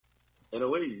And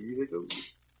away they go.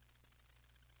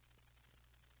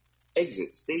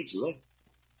 Exit stage left,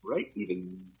 right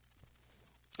even.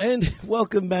 And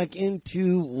welcome back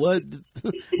into what?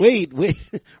 Wait,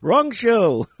 wrong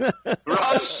show.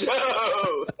 Wrong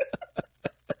show.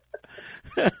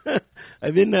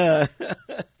 I've been, I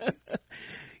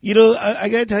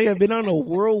gotta tell you, I've been on a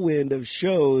whirlwind of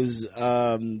shows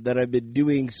that I've been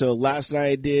doing. So last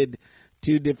night I did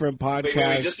 2 different podcasts.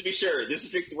 Wait, just to be sure, this is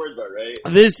Drinks to Words By, right?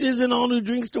 This is an all new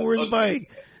Drinks to Words By,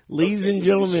 ladies and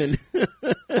gentlemen. I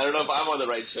don't know if I'm on the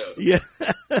right show. Yeah.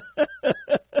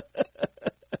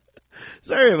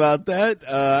 Sorry about that.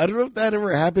 I don't know if that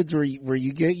ever happens where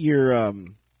you get your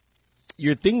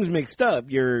things mixed up,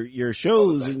 your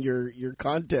shows and your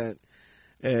content.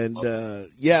 And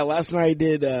last night I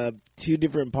did 2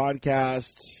 different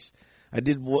podcasts. I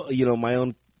did my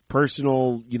own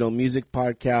personal music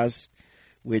podcast,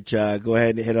 which go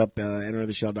ahead and hit up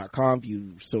entertheshell.com if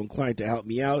you're so inclined to help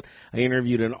me out. I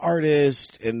interviewed an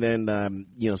artist, and then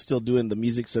still doing the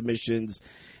music submissions.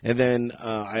 And then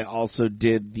I also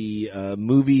did the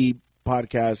movie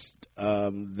podcast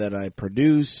that I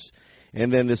produce.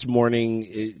 And then this morning,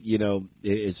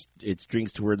 it's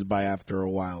Drinks to Words By after a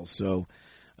while. So,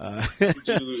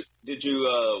 did you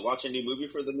watch a new movie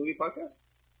for the movie podcast?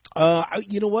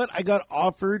 You know what? I got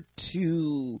offered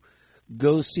to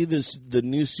go see the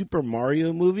new Super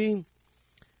Mario movie.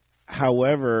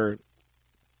 However,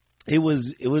 it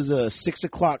was a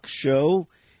 6:00 show.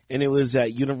 And it was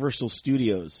at Universal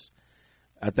Studios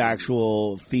at the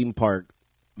actual theme park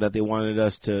that they wanted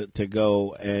us to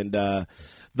go. And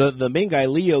the main guy,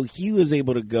 Leo, he was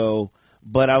able to go.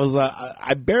 But I was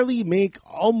I barely make,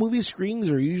 all movie screenings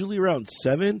are usually around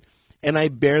 7, and I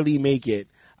barely make it.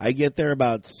 I get there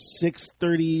about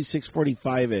 6:30,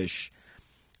 6:45-ish,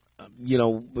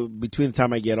 between the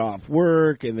time I get off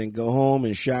work and then go home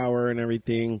and shower and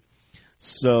everything.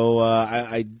 So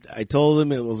I told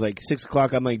him it was like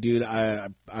 6:00. I'm like, dude,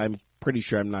 I'm pretty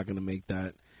sure I'm not going to make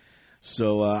that.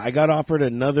 So I got offered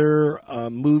another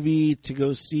movie to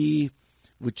go see,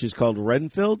 which is called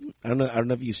Renfield. I don't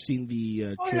know if you've seen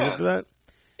the trailer for that.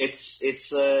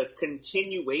 It's a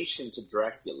continuation to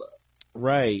Dracula.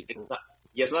 Right.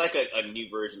 It's not like a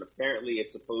new version. Apparently,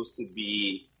 it's supposed to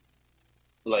be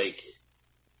like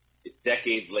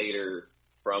decades later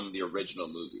from the original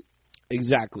movie.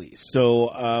 Exactly.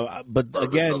 So, but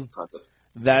again,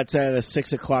 that's at a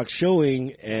 6:00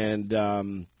 showing, and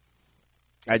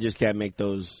I just can't make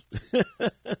those.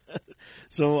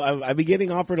 So I've been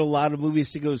getting offered a lot of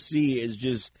movies to go see. It's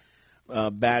just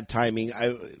bad timing.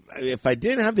 If I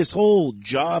didn't have this whole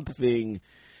job thing,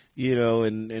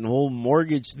 and whole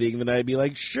mortgage thing, then I'd be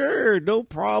like, sure, no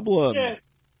problem. Yeah.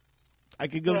 I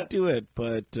could go do it,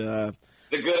 but the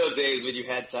good old days when you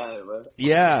had time, right?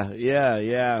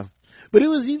 Yeah. But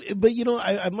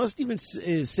I must even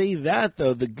say that,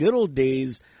 though. The good old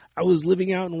days, I was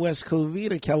living out in West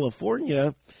Covina,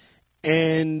 California,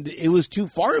 and it was too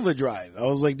far of a drive. I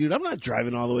was like, dude, I'm not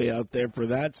driving all the way out there for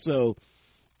that. So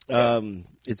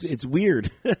it's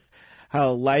weird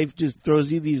how life just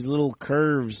throws you these little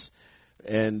curves,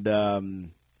 and,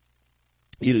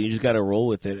 you just got to roll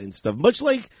with it and stuff. Much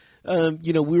like,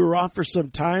 we were off for some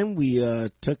time. We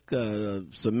took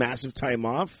some massive time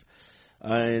off.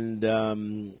 And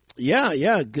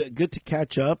good to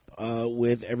catch up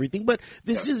with everything. But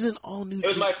this isn't all new. It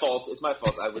was my fault. It's my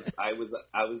fault. I was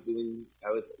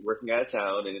working out of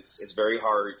town, and it's very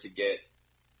hard to get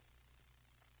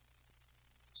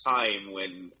time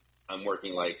when I'm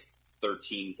working like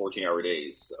 13, 14-hour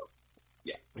days. So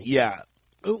yeah.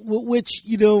 Which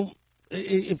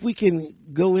if we can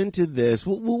go into this,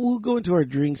 we'll go into our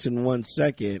drinks in 1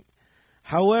 second.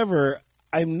 However,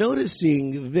 I'm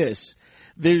noticing this.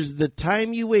 There's the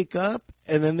time you wake up,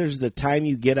 and then there's the time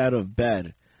you get out of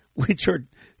bed, which are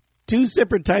 2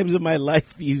 separate times of my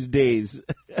life these days.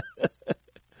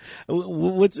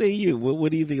 What say you?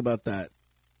 What do you think about that?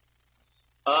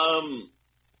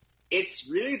 It's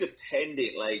really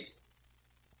dependent. Like,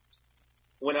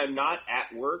 when I'm not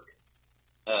at work,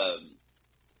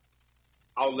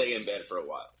 I'll lay in bed for a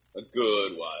while, a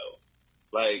good while.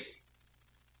 Like,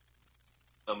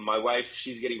 my wife,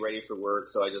 she's getting ready for work,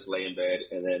 so I just lay in bed,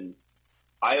 and then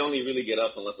I only really get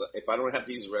up if I don't have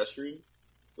to use the restroom,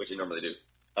 which I normally do.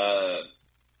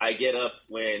 I get up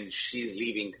when she's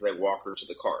leaving because I walk her to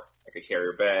the car. I could carry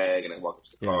her bag, and I walk her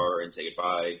to the car and say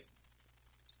goodbye.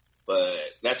 But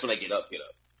that's when I get up.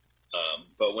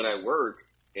 But when I work,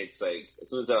 it's like as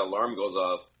soon as that alarm goes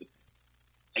off,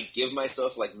 I give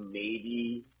myself like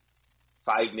maybe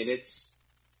 5 minutes.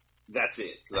 That's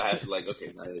it. Because I have to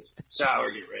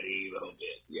shower, get ready, the whole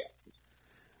bit. Yeah.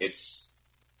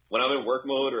 when I'm in work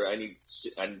mode or I need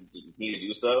to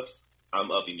do stuff,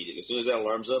 I'm up immediately. As soon as that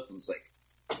alarm's up, I'm just like,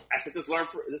 I set this alarm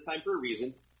for this time for a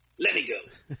reason. Let me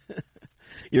go.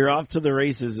 You're off to the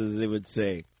races, as they would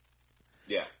say.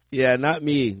 Yeah. Yeah, not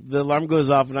me. The alarm goes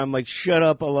off, and I'm like, shut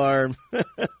up, alarm.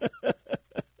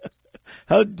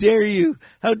 How dare you?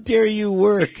 How dare you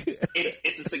work?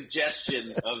 It's a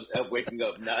suggestion of waking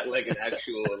up, not like an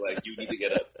actual, like, you need to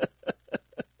get up.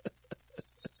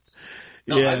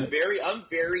 No, yeah. I'm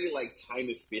very like time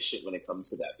efficient when it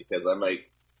comes to that because I'm like,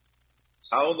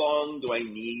 how long do I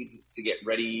need to get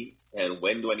ready and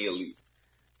when do I need to leave?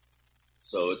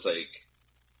 So it's like,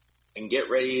 I can get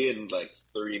ready in like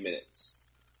 30 minutes.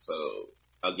 So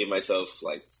I'll give myself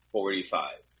like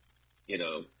 45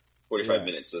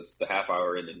 minutes. So it's the half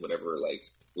hour and then whatever like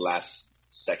last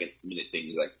second minute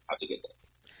things I have to get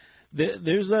there.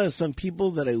 There's some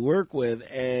people that I work with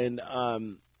and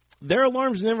their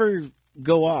alarms never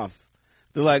go off.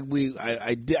 They're like,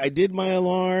 I did my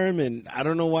alarm and I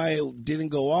don't know why it didn't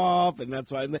go off, and that's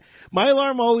why my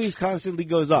alarm always constantly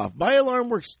goes off. My alarm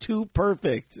works too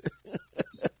perfect.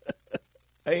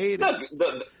 I hate it.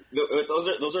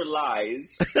 Those are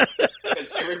lies. Because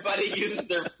everybody uses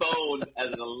their phone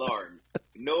as an alarm.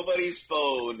 Nobody's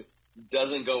phone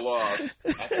doesn't go off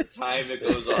at the time it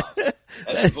goes off.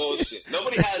 That's bullshit.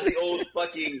 Nobody has the old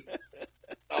fucking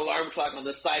alarm clock on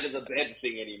the side of the bed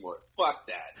thing anymore. Fuck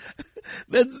that.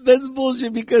 That's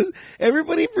bullshit because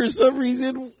everybody, for some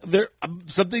reason,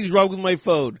 something's wrong with my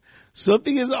phone.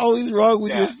 Something is always wrong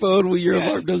with your phone when your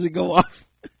alarm doesn't go off.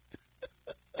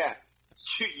 Yeah.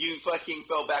 You fucking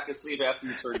fell back asleep after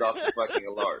you turned off the fucking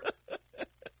alarm.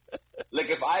 Like,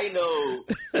 if I know,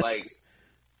 like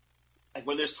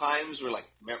when there's times where, like,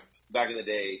 back in the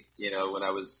day, when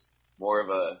I was more of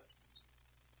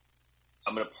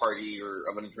I'm going to party or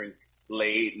I'm going to drink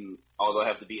late, and although I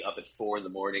have to be up at 4 in the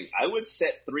morning, I would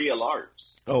set 3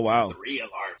 alarms. Oh, wow. 3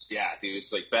 alarms. Yeah, dude.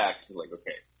 It's like back. Like,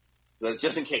 okay. So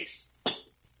just in case.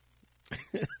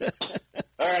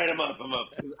 All right, I'm up.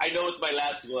 I know it's my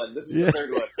last one. This is the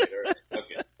third one.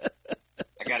 Okay.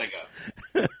 I got to go.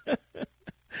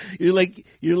 You're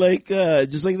like,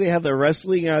 just like they have the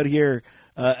wrestling out here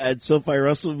at SoFi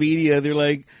WrestleMania. They're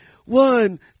like,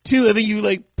 1, 2, and then you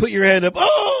like put your hand up.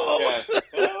 Oh! Yeah.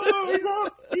 Oh,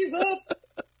 he's up.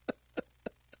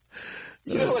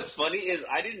 You know what's funny is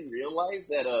I didn't realize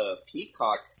that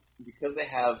Peacock, because they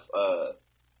have a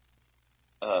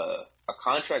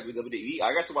contract with WWE,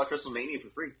 I got to watch WrestleMania for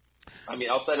free. I mean,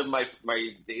 outside of my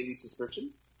daily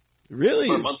subscription. Really?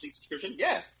 Or monthly subscription,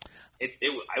 yeah.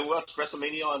 I watched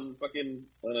WrestleMania on fucking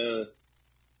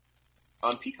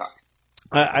on Peacock.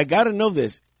 I got to know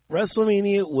this.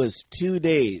 WrestleMania was 2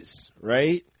 days,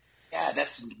 right? Yeah,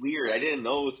 that's weird. I didn't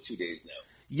know it was 2 days now.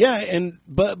 Yeah,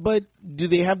 but do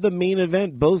they have the main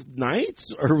event both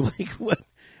nights or like what?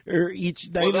 Or each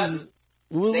night?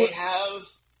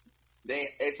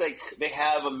 It's like they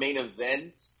have a main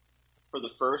event for the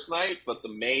first night, but the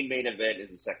main event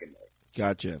is the second night.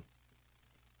 Gotcha.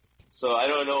 So I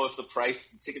don't know if the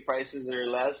ticket prices are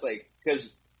less, like,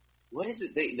 because what is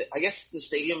it? I guess the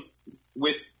stadium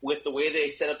with the way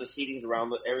they set up the seatings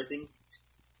around everything,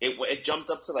 it jumped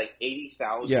up to like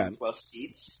 80,000 plus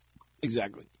seats.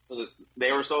 Exactly. So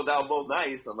they were sold out both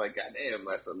nights. I'm like, God damn,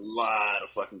 that's a lot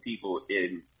of fucking people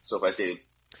in SoFi Stadium.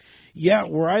 Yeah,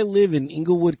 where I live in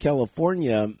Inglewood,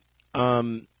 California, I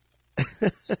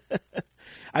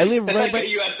live right by...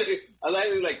 I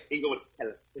like Inglewood,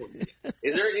 California.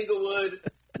 Is there an Inglewood,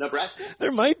 Nebraska?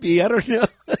 There might be. I don't know.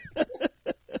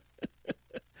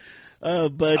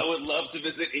 But I would love to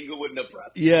visit Inglewood,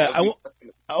 Nebraska. Yeah,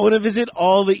 I want to visit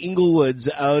all the Inglewoods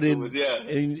out in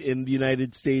the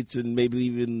United States and maybe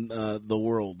even the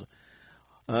world.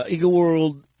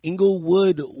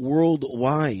 Inglewood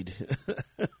Worldwide.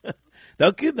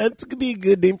 That could be a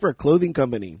good name for a clothing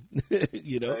company.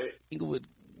 Right. Inglewood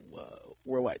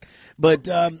Worldwide. But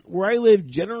where I live,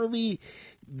 generally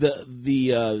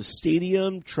the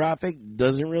stadium traffic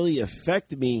doesn't really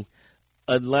affect me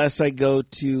unless I go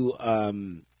to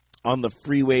on the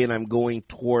freeway and I'm going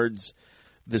towards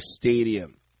the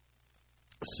stadium.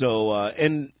 So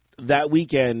and that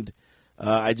weekend,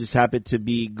 I just happened to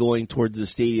be going towards the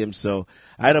stadium, so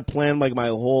I had to plan like my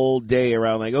whole day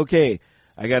around like, okay,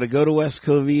 I got to go to West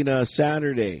Covina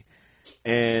Saturday,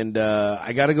 and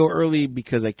I got to go early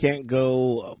because I can't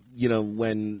go,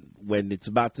 when it's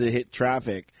about to hit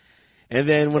traffic. And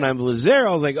then when I was there,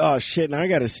 I was like, oh shit, now I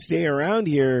got to stay around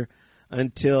here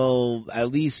until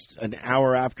at least an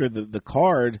hour after the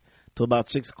card, till about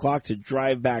 6 o'clock to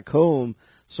drive back home,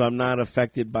 so I'm not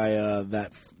affected by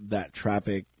that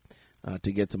traffic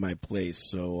to get to my place.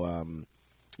 So,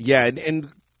 and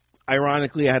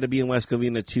ironically, I had to be in West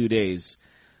Covina 2 days.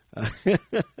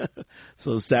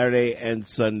 So Saturday and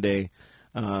Sunday,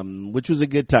 which was a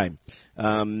good time.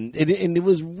 And it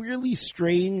was really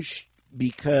strange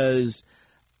because,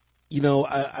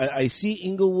 I see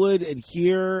Inglewood, and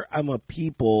here I'm a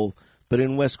people, but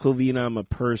in West Covina I'm a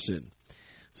person.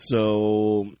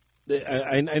 So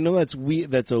I know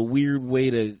that's a weird way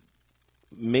to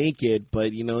make it,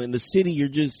 but in the city you're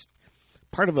just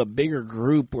part of a bigger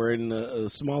group. We're in a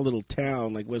small little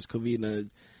town like West Covina.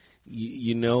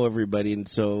 You know everybody, and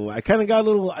so I kind of got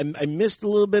I missed a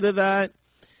little bit of that,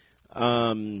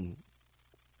 and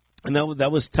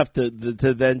that was tough to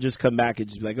then just come back and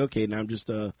just be like, okay, now I'm just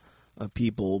a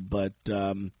people, but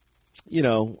I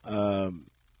know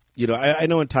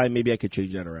in time maybe I could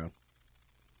change that around.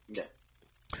 Yeah,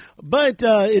 but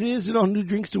it is an all new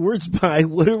drinks to words by.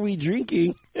 What are we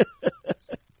drinking?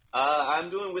 I'm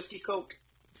doing whiskey Coke,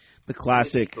 the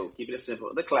classic. Coke. Keeping it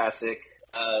simple, the classic.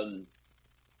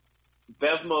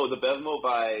 Bevmo, the Bevmo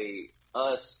by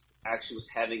us actually was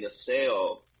having a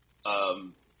sale.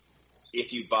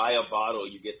 If you buy a bottle,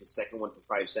 you get the second one for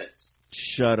 5 cents.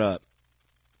 Shut up.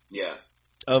 Yeah.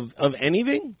 Of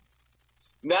anything?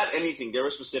 Not anything. There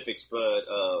were specifics, but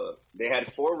they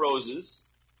had 4 roses.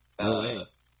 No way.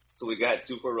 So we got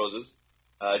 2 4 roses.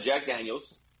 Jack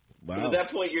Daniels. Wow. At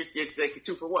that point, it's like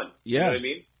 2 for 1. Yeah. You know what I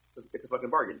mean? It's a fucking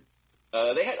bargain.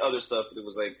 They had other stuff. It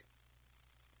was like,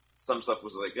 some stuff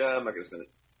was like, I'm not going to spend it.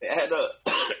 They had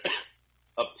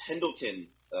a Pendleton.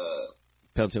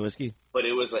 Pendleton whiskey? But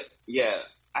it was like, yeah.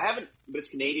 I haven't, but it's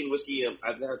Canadian whiskey.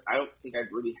 I don't think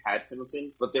I've really had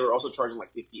Pendleton, but they were also charging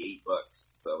like $58.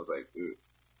 So I was like, ooh.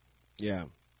 Yeah.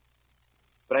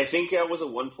 But I think that was a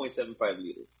 1.75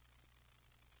 liter.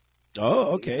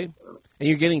 Oh, okay. And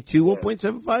you're getting 2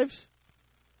 1.75s?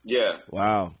 Yeah.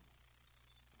 Wow.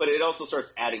 But it also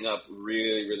starts adding up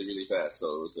really, really, really fast. So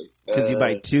it was like, because you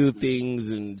buy 2 things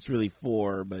and it's really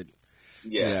 4, but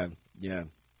yeah.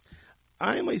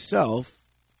 I myself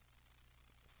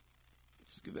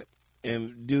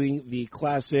am doing the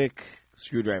classic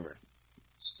screwdriver.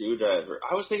 Screwdriver.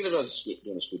 I was thinking about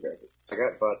doing a screwdriver. I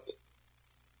bought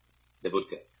the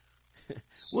vodka.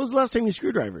 When was the last time you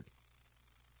screwdrivered?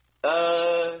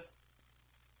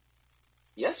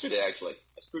 Yesterday, actually.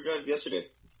 I screwdrivered yesterday.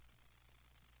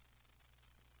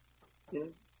 Yeah,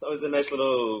 it's always a nice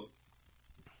little.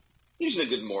 It's usually a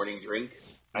good morning drink.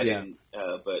 I didn't,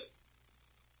 but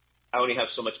I only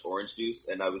have so much orange juice,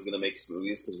 and I was gonna make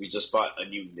smoothies because we just bought a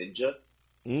new Ninja.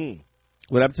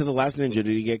 What happened to the last Ninja? Did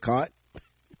he get caught?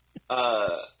 No.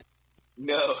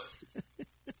 I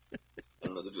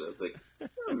don't know. I was like,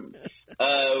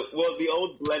 well, the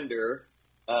old blender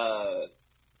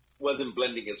wasn't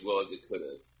blending as well as it could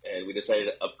have, and we decided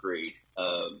to upgrade.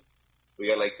 We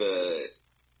got like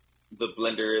the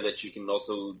blender that you can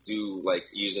also do like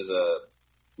use as a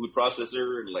food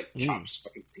processor and like chops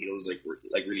fucking potatoes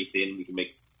like really thin. We can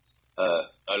make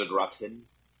au gratin,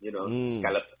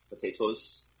 scallop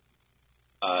potatoes.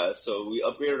 So we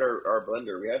upgraded our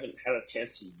blender. We haven't had a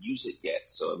chance to use it yet,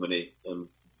 so I'm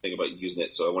thinking about using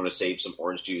it. So I want to save some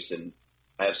orange juice, and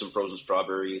I have some frozen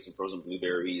strawberries, some frozen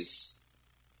blueberries.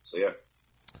 So yeah.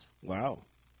 Wow.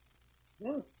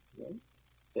 Yeah.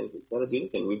 Gotta do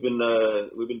anything. We've been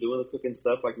doing the cooking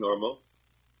stuff like normal.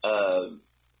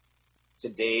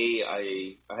 Today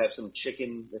I have some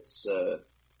chicken that's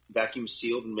vacuum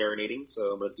sealed and marinating,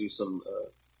 so I'm gonna do some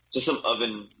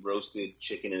oven roasted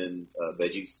chicken and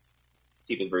veggies.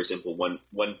 Keep it very simple. One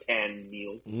pan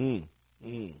meal.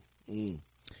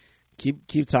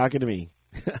 Keep talking to me.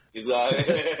 I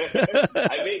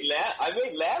made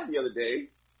lamb the other day.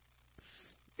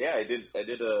 Yeah, I did.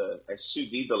 I sous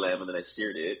vide the lamb and then I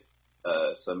seared it.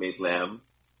 So I made lamb.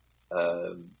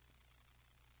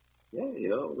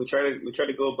 We try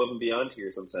to go above and beyond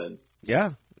here sometimes.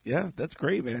 Yeah, that's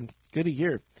great, man. Good to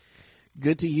hear.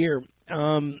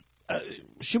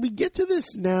 Should we get to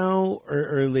this now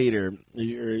or later?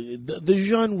 The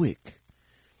John Wick.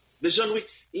 The John Wick.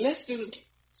 Let's do this.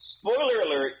 Spoiler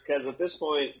alert, because at this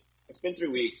point, it's been 3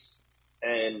 weeks,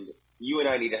 and you and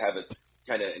I need to have a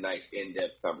kind of nice,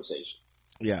 in-depth conversation.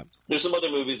 Yeah. There's some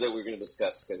other movies that we're going to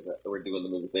discuss because we're doing the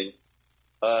movie thing.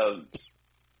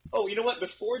 You know what?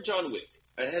 Before John Wick,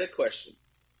 I had a question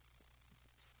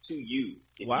to you.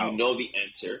 If you know the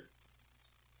answer,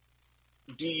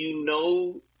 do you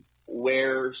know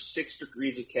where 6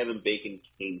 Degrees of Kevin Bacon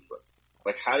came from?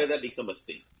 Like, how did that become a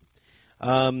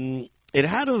thing? It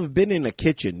had to have been in a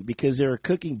kitchen because they were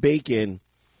cooking bacon,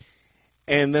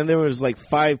 and then there was like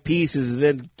 5 pieces, and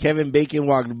then Kevin Bacon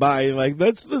walked by, and like,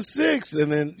 that's the 6th,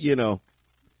 and then,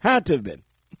 had to have been.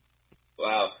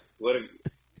 Wow.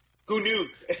 Who knew?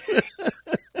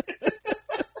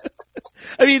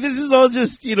 I mean, this is all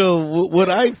just, what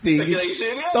I think.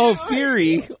 Speculation, yeah, All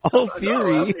theory. All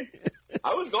theory.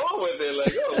 I was going with it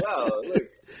like, oh, wow. Look,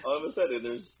 all of a sudden,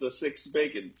 there's the sixth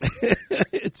bacon.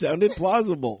 It sounded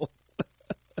plausible.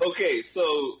 Okay,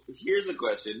 so here's a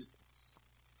question.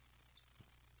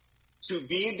 To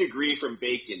be a degree from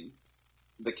bacon,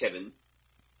 the Kevin,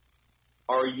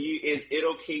 is it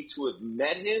okay to have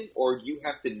met him, or do you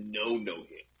have to know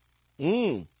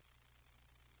him?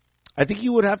 I think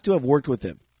you would have to have worked with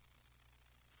him.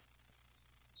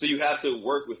 So you have to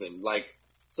work with him.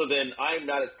 So then I'm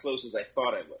not as close as I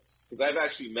thought I was. Because I've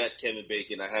actually met Kevin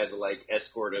Bacon. I had to,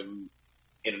 escort him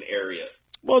in an area.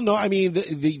 Well, no, I mean,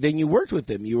 then you worked with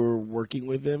him. You were working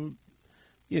with him,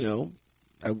 Well,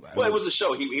 it was a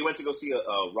show. He went to go see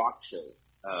a rock show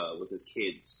with his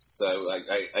kids. So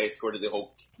I escorted the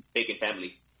whole Bacon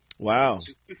family. Wow.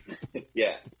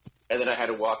 Yeah. And then I had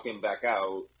to walk him back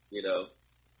out,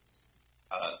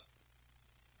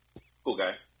 cool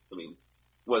guy. I mean,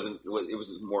 it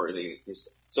was more than just.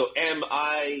 So am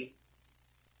I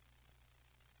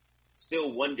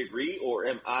still 1 degree, or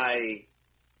am I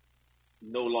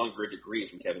no longer a degree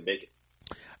from Kevin Bacon?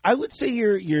 I would say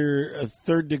you're a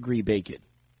 3rd degree Bacon.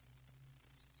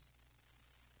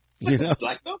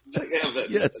 Like,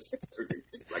 yes.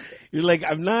 You're like,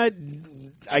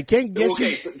 I can't get you.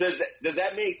 Okay, so does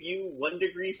that make you 1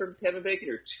 degree from Kevin Bacon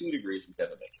or 2 degrees from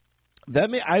Kevin Bacon?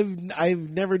 I've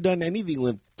never done anything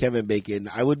with Kevin Bacon.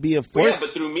 I would be a 4th. Yeah,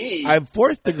 but through me, I'm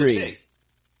 4th degree.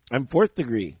 I'm 4th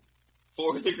degree.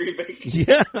 4th degree Bacon.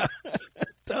 Yeah.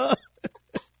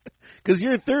 Because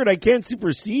you're 3rd, I can't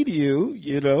supersede you.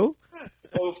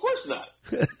 Oh, of course not.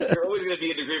 You're always going to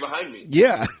be a degree behind me.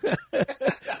 Yeah.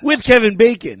 With Kevin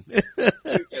Bacon. With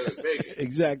Kevin Bacon.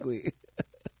 Exactly.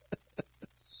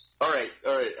 All right.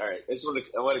 I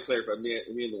want to clarify. Me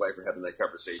and the wife were having that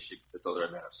conversation. I told her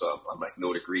I met him, so I'm like,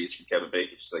 no degrees from Kevin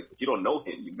Bacon. She's like, if you don't know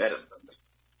him, you met him. I'm like,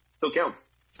 still counts.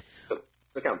 Still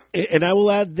counts. And I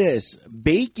will add this: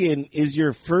 Bacon is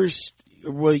your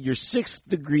 6th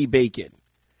degree Bacon.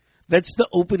 That's the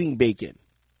opening Bacon.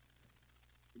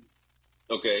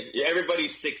 Okay. Yeah,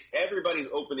 everybody's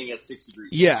opening at 6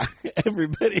 degrees. Yeah,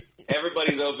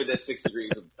 everybody's open at 6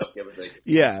 degrees of Kevin Bacon.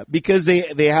 Yeah, because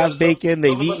they have bacon,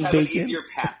 they've eaten bacon. An easier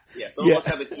path. Yeah, some of us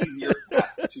have an easier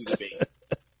path to the bacon.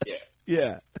 Yeah.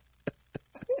 Yeah.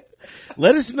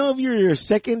 Let us know if you're your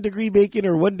 2nd degree Bacon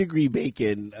or 1 degree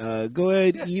Bacon. Go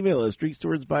ahead, email us,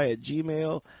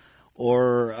 streetstowardsby@gmail.com,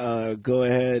 or go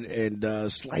ahead and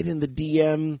slide in the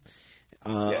DM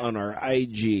on our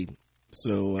IG.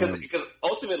 So because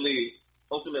ultimately,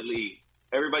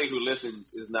 everybody who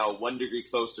listens is now 1 degree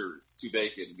closer to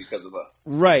Bacon because of us.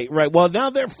 Right. Well, now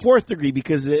they're 4th degree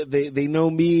because they know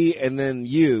me and then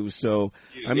you. So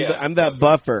I'm that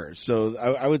buffer. So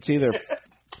I would say they're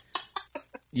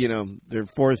they're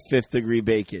 4th, 5th degree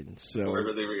Bacon. So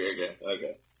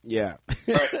okay. Yeah.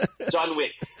 All right, John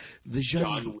Wick. The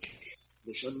John Wick.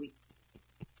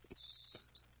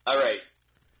 All right.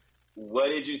 What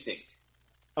did you think?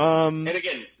 And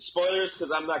again, spoilers,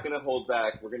 because I'm not going to hold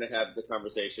back. We're going to have the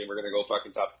conversation. We're going to go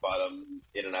fucking top to bottom,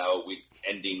 in and out,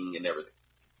 ending and everything.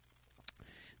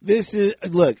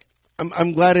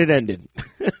 I'm glad it ended.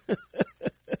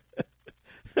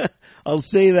 I'll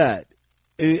say that.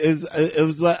 It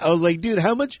was like, I was like, dude,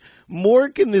 how much more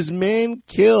can this man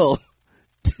kill?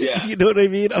 Yeah. You know what I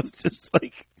mean? I was just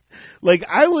like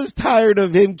I was tired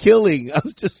of him killing. I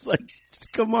was just like,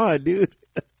 come on, dude.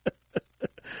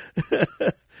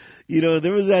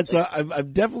 There was that. So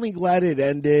I'm definitely glad it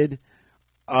ended.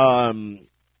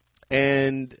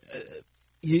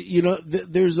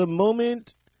 There's a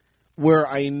moment where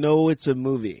I know it's a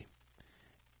movie,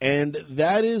 and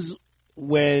that is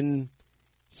when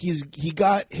he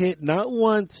got hit not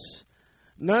once,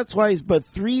 not twice, but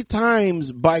 3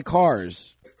 times by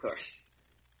cars,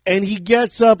 and he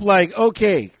gets up like,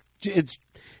 okay, it's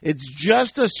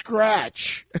just a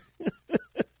scratch.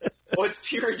 Well, it's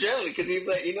pure adrenaline because he's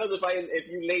like, he knows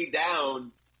if you lay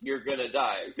down, you're gonna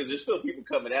die because there's still people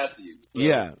coming after you. So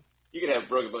yeah, you can have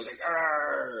broken bones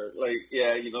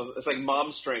it's like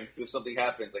mom strength. If something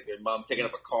happens, like your mom picking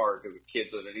up a car because the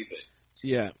kid's underneath it.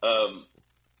 Yeah.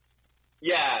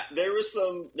 Yeah. There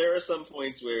are some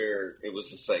points where it was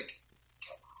just like,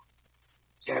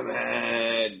 come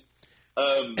on.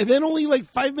 And then only like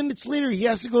 5 minutes later, he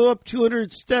has to go up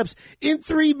 200 steps in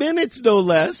 3 minutes, no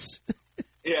less.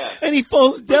 Yeah. And he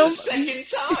falls down. For the second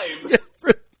time.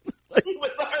 He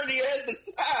was already at the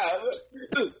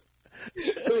time.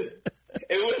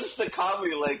 It was just the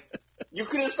comedy, like, you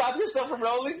couldn't stop yourself from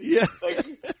rolling? Yeah. Like,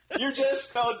 you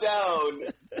just fell down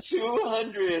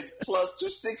 200 plus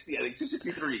 260, I think,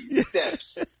 263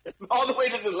 steps. all the way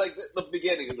to the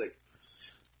beginning. It's like,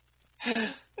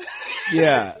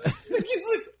 yeah.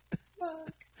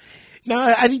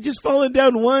 Now, had he just fallen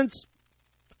down once,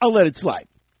 I'll let it slide.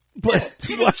 But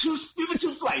give it two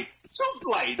flights. Two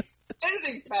flights.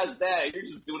 Anything past that, you're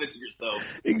just doing it to yourself.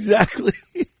 Exactly.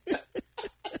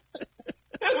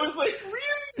 I was like,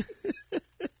 really?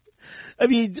 I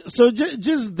mean, so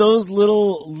just those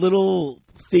little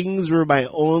things were my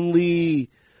only,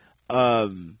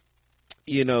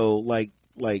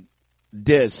 like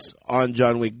diss on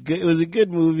John Wick. It was a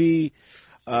good movie.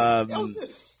 Good.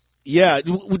 Yeah.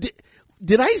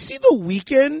 Did I see The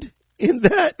Weeknd in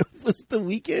that? Was The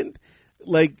Weeknd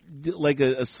like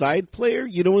a side player?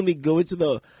 You know, when they go into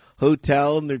the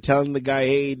hotel and they're telling the guy,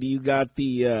 "Hey, do you got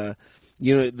the?"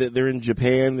 They're in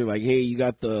Japan. They're like, "Hey, you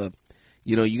got the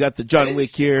John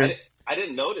Wick here." I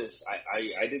didn't notice.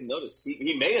 I didn't notice.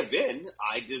 He may have been.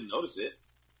 I didn't notice it.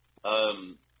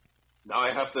 Now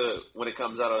I have to, when it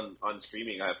comes out on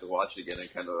streaming, I have to watch it again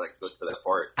and kind of like go to that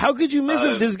part. How could you miss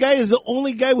him? This guy is the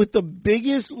only guy with the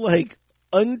biggest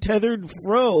untethered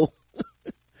fro.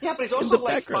 Yeah, but he's also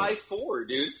like 5'4",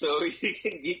 dude. So he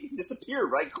can disappear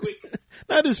right quick.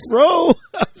 Not his fro.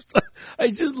 I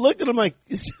just looked at him like,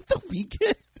 is that The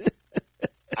Weeknd?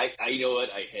 You know what?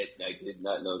 I did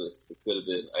not notice. It could have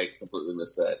been. I completely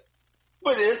missed that.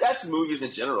 But that's movies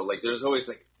in general. Like, there's always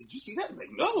like, did you see that? I'm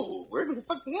like, no. Where the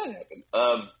fuck did that happen?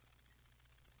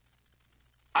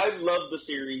 I love the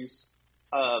series.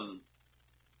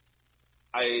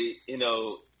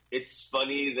 It's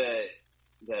funny that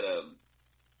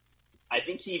I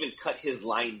think he even cut his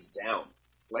lines down.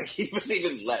 Like, he was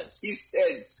even less. He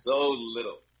said so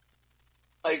little.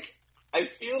 Like, I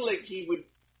feel like he would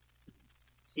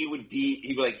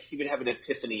have an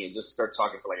epiphany and just start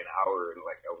talking for like an hour, and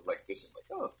like I was like this, and like,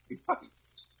 oh, he's talking.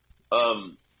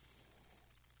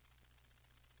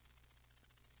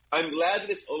 I'm glad that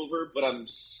it's over, but I'm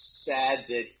sad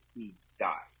that he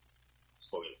died.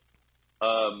 Spoiler.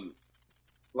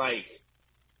 Like,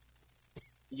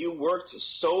 you worked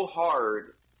so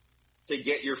hard to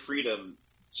get your freedom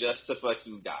just to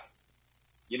fucking die.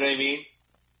 You know what I mean?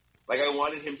 Like, I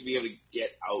wanted him to be able to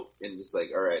get out and just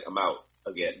like, all right, I'm out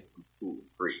again. I'm cool,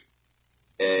 free.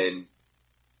 And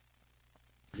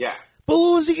yeah. But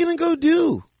what was he going to go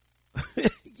do?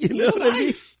 You know what I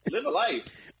mean? Live a life.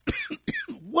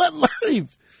 What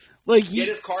life? Like, get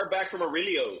his car back from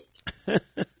Aurelio.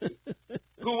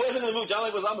 Who wasn't in the movie.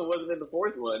 John Leguizamo wasn't in the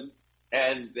fourth one.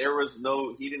 And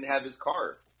he didn't have his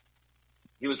car.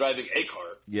 He was driving a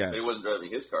car. Yeah. But he wasn't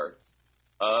driving his car.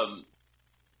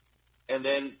 And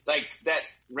then, like, that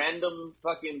random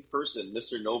fucking person,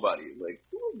 Mr. Nobody, like,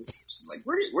 who is this person? Like,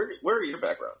 where are your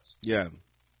backgrounds? Yeah.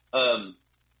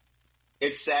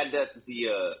 It's sad that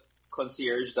the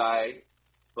concierge died,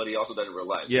 but he also died in real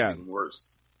life. Yeah. Even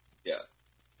worse. Yeah.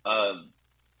 And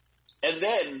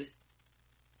then,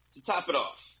 to top it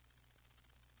off,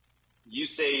 you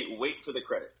say, wait for the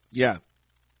credits. Yeah.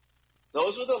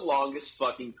 Those were the longest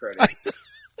fucking credits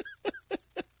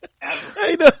ever.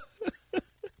 I know.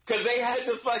 Because they had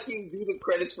to fucking do the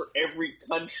credits for every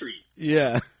country.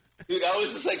 Yeah. Dude, I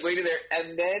was just like waiting there.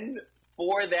 And then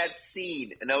for that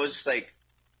scene, and I was just like,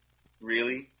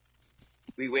 really?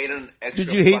 We waited an extra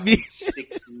Did you hate me?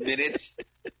 6 minutes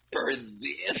for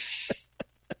this?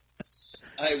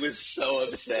 I was so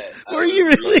upset. Were you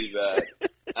really? Bad.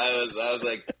 I was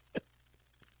like,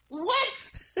 what?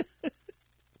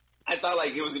 I thought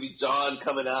like it was gonna be John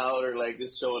coming out or like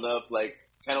just showing up, like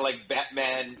kind of like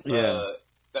Batman,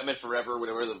 Batman Forever,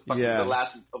 whatever the fucking the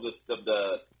last of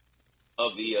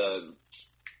the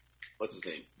what's his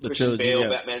name? The Christian trilogy, Bale yeah.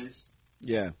 Batman's.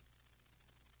 Yeah.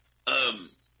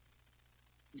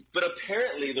 But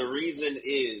apparently the reason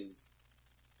is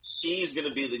she's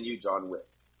gonna be the new John Wick.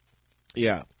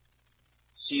 Yeah.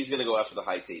 She's gonna go after the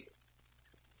High Table.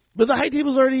 But the High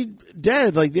Table's already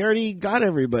dead. Like, they already got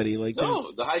everybody. Like,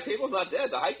 no, the High Table's not dead.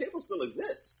 The High Table still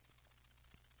exists.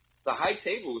 The High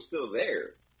Table is still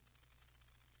there.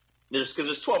 Because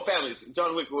there's 12 families.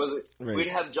 John Wick was it? Right. We'd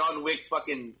have John Wick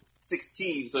fucking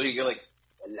 16, so he could like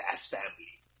the last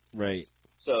family. Right.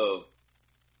 So,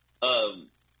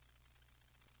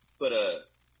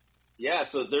 yeah.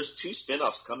 So there's 2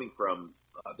 spinoffs coming from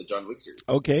the John Wick series.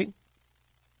 Okay.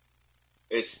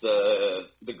 It's the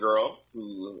girl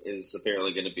who is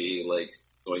apparently going to be like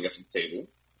going after the table,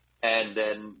 and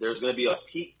then there's going to be a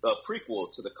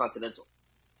prequel to the Continental.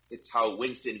 It's how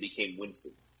Winston became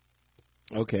Winston.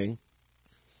 Okay,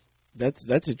 that's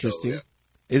interesting. So, yeah.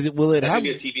 Is it? Will it have be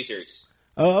a TV series?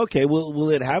 Oh, okay. Will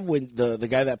it have the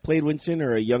guy that played Winston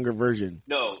or a younger version?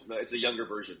 No, it's a younger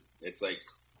version. It's like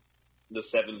the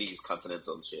 70s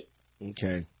Continental and shit.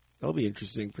 Okay. That'll be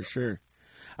interesting for sure.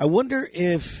 I wonder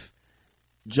if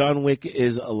John Wick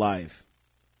is alive.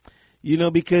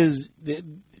 Because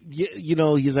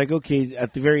he's like, okay,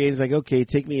 at the very end, he's like, okay,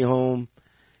 take me home,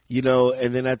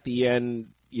 and then at the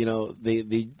end,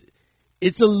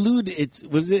 it's alluded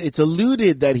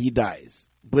that he dies,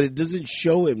 but it doesn't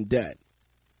show him dead.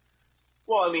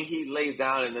 Well, I mean, he lays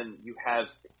down, and then you have.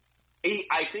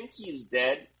 I think he's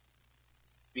dead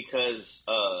because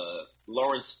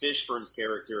Lawrence Fishburne's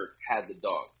character had the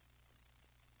dog.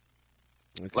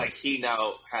 Okay. Like, he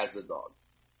now has the dog.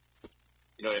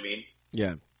 You know what I mean?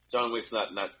 Yeah. John Wick's not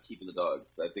keeping the dog.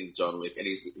 So I think John Wick, and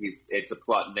it's a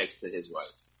plot next to his wife.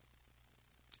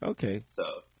 Okay. So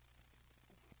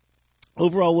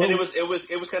overall, and it was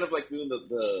kind of like doing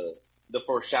the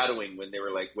foreshadowing when they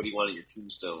were like, "What do you want on your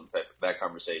tombstone?" type that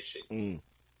conversation. Mm.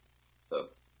 So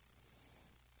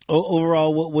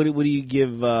overall, what do you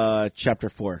give chapter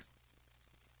 4?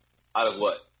 Out of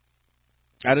what?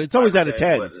 It's always out of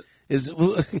 10.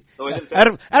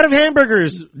 Out of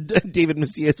hamburgers, David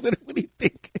Macias. What do you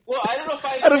think? Well, I don't know if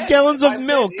out of gallons of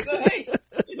milk. Hey,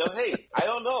 I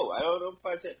don't know. I don't know if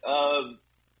 5, 10.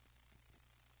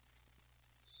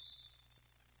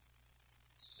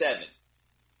 7.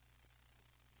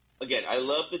 Again, I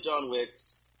love the John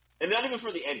Wicks, and not even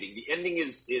for the ending. The ending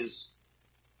is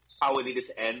how it needed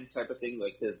to end, type of thing,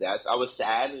 like his death. I was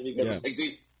sad because like,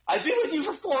 dude, I've been with you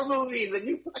for 4 movies, and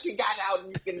you fucking got out, and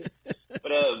you can.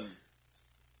 But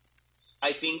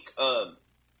I think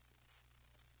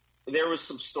there was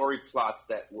some story plots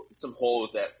some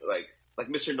holes that like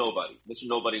Mr. Nobody. Mr.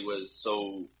 Nobody was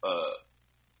so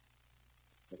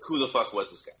like, who the fuck was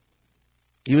this guy?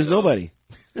 He was nobody.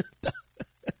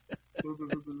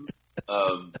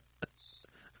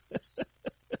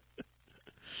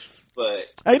 But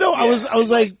I know. Yeah, I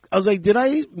was like, did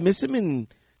I miss him in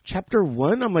chapter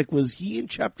 1? I'm like, was he in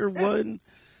chapter 1?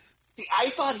 See,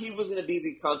 I thought he was going to be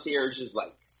the concierge's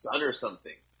like son or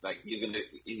something. Like he's gonna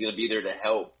be there to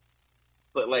help.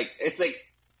 But like, it's like,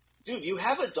 dude, you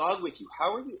have a dog with you.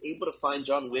 How are you able to find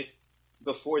John Wick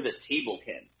before the table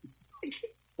can? Like,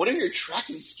 what are your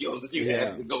tracking skills that you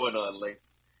have going on? Like,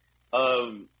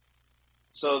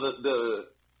 so the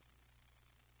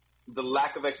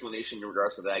lack of explanation in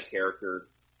regards to that character,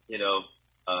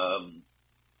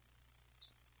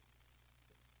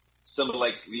 some of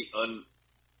like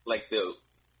the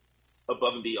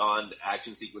above and beyond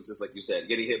action sequences, like you said,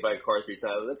 getting hit by a car 3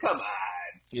 times. Like, come on.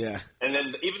 Yeah. And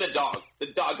then even the dog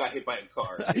got hit by a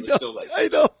car. I know. Still like, I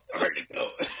know. Where'd it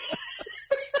go?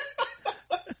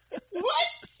 What?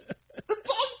 The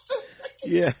dog?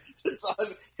 Yeah.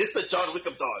 It's the John Wick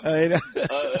of dogs. I know.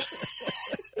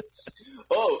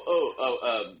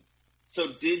 So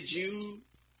did you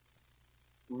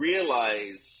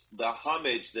realize the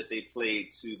homage that they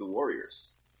played to the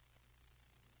Warriors?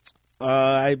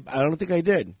 I don't think I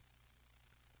did.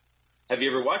 Have you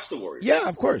ever watched the Warriors? Yeah,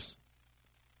 of course.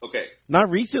 Okay. Not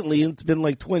recently. It's been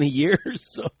like 20 years.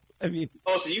 So, I mean.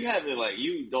 Oh, so you haven't, like,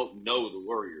 you don't know the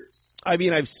Warriors. I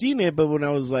mean, I've seen it, but when I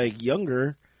was, like,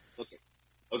 younger.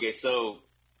 Okay, so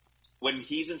when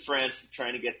he's in France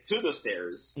trying to get to the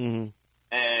stairs,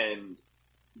 and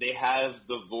they have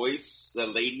the voice, the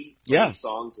lady playing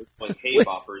songs like Hey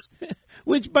Boppers.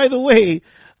 Which, by the way,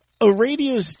 a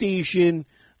radio station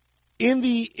in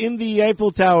the Eiffel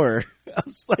Tower. I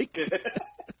was like,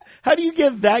 how do you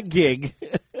get that gig?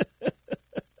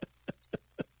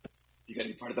 You got to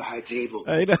be part of the high table.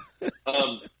 I know.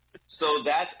 So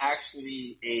that's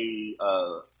actually a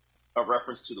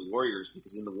reference to the Warriors,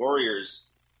 because in the Warriors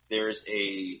there's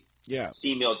a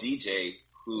female DJ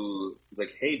who is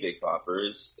like, "Hey, Big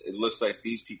Boppers, it looks like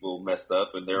these people messed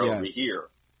up and they're over here."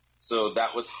 So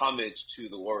that was homage to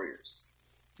the Warriors.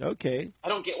 Okay. I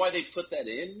don't get why they put that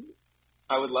in.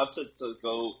 I would love to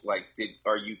go, like,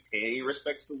 are you paying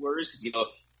respects to the Warriors? Because,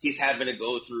 he's having to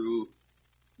go through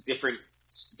different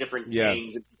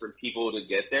things and different people to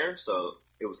get there. So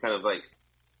it was kind of like,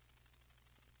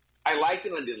 I liked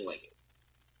it and I didn't like it.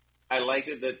 I liked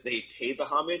it that they paid the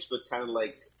homage, but kind of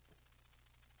like,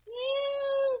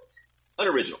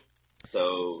 unoriginal.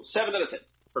 So 7 out of 10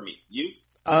 for me. You?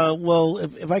 Well,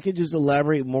 if I could just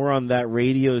elaborate more on that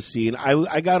radio scene,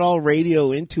 I got all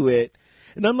radio into it.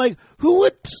 And I'm like, who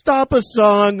would stop a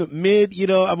song mid,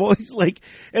 I'm always like,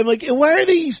 and why are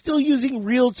they still using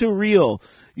reel to reel?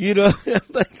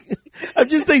 Like, I'm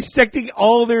just dissecting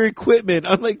all their equipment.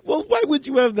 I'm like, well, why would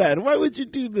you have that? Why would you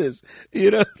do this?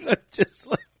 I'm just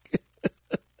like,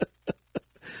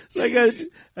 so I got.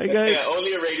 Yeah,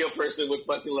 only a radio person would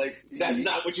fucking like, that's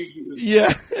not what you use.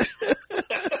 Yeah.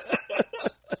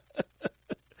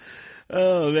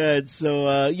 Oh man. So,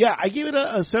 I gave it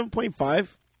a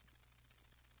 7.5.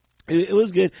 It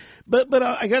was good, but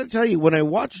I got to tell you, when I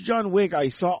watched John Wick, I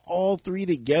saw all three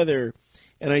together,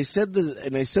 and I said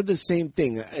the same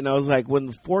thing, and I was like, when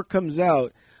the 4 comes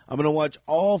out, I'm gonna watch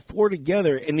all 4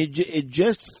 together, and it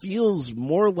just feels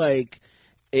more like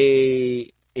a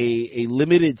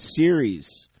limited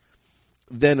series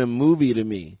than a movie to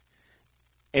me,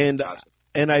 and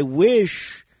I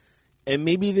wish, and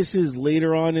maybe this is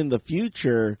later on in the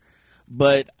future,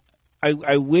 but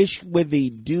I wish when they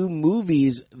do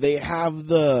movies, they have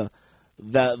the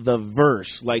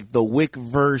verse, like the Wick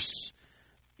verse,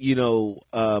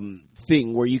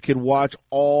 thing where you can watch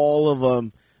all of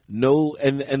them.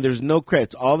 And there's no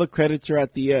credits. All the credits are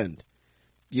at the end.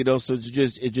 So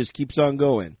it just keeps on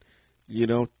going.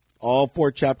 All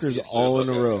 4 chapters all in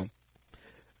a row.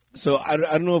 So I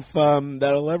don't know if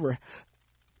that'll ever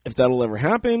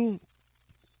happen.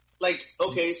 Like,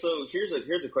 okay, so here's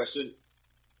a question.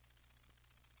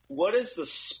 What is the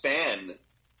span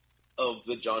of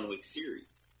the John Wick series?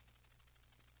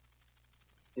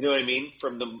 You know what I mean?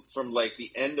 From like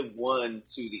the end of 1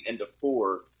 to the end of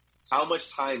 4, how much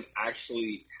time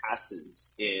actually passes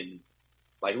in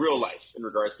like real life in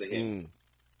regards to him?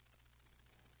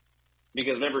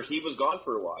 Because remember, he was gone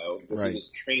for a while because he was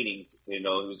training, he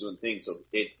was doing things. So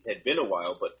it had been a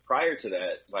while, but prior to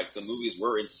that, like the movies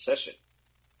were in succession.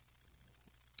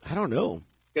 I don't know.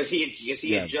 Because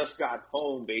he had just got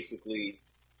home basically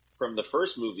from the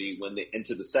first movie when they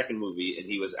into the second movie, and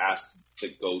he was asked to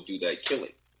go do that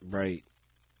killing. Right.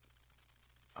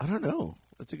 I don't know.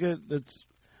 I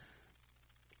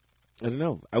don't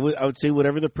know. I would say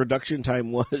whatever the production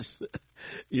time was.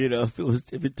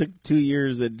 If it took 2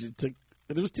 years, it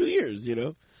was 2 years. I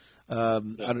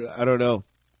don't know.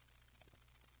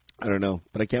 I don't know,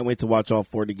 but I can't wait to watch all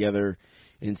 4 together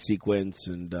in sequence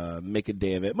and make a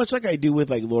day of it. Much like I do with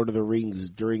like Lord of the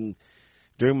Rings during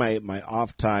my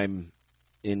off time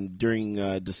during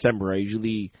December. I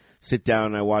usually sit down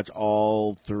and I watch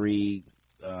all 3.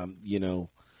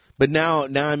 But now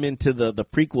I'm into the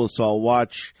prequels, so I'll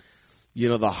watch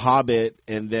The Hobbit,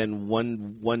 and then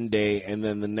one day, and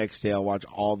then the next day I'll watch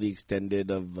all the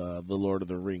extended of the Lord of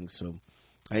the Rings. So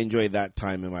I enjoy that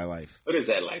time in my life. What is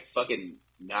that, like fucking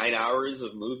 9 hours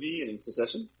of movie in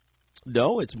succession?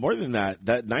 No, it's more than that.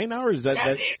 That 9 hours.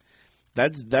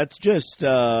 That's just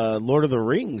Lord of the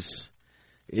Rings.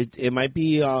 It might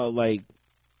be like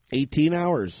 18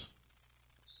 hours.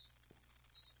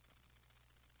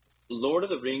 Lord of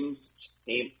the Rings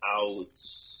came out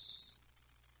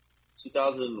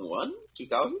 2001,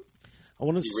 2000. I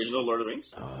want to the original Lord of the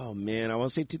Rings. Oh man, I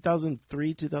want to say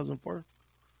 2003, 2004.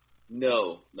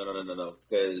 No.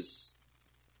 Because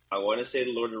I want to say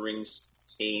the Lord of the Rings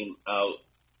came out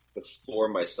before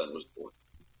my son was born.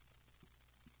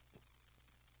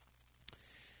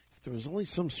 If there was only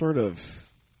some sort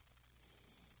of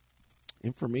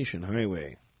information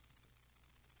highway.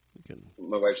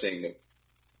 My wife's saying no.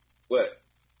 What?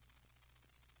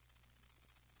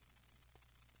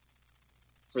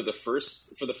 For the first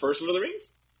Lord of the Rings?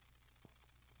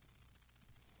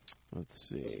 Let's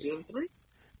see. 2003?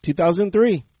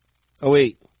 2003. Oh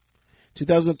wait.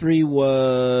 2003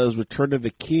 was Return of the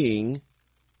King.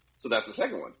 So that's the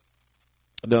second one.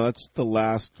 No, that's the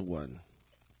last one.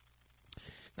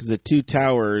 Because the Two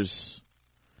Towers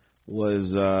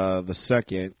was the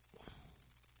second.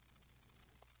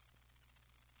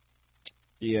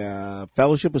 Yeah,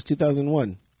 Fellowship was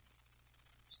 2001.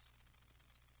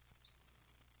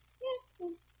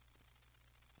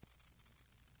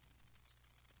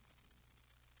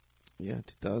 Yeah,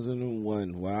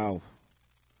 2001. Wow.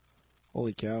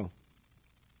 Holy cow.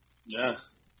 Yeah.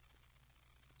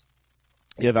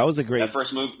 Yeah, that was a great... That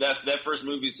first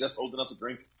movie is just old enough to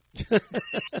drink.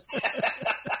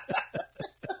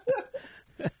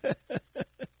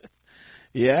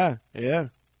 Yeah. I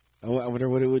wonder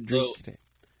what it would drink today.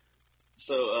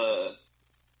 So,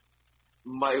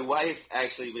 my wife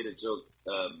actually made a joke.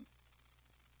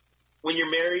 When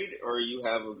you're married or you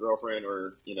have a girlfriend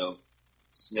or,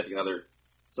 significant other,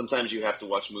 sometimes you have to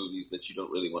watch movies that you don't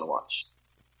really want to watch.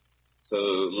 So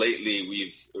lately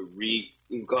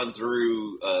we've gone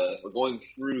through, we're going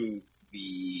through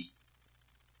the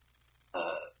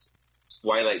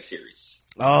Twilight series.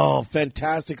 Oh,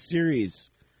 fantastic series.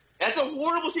 That's a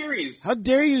horrible series. How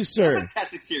dare you, sir?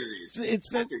 Fantastic series.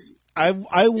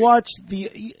 I watched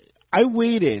I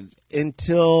waited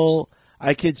until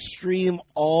I could stream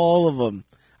all of them.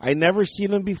 I never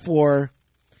seen them before,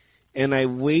 and I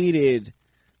waited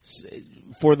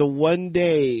for the one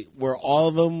day where all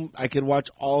of them, I could watch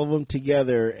all of them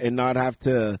together and not have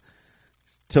to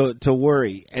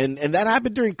worry. And that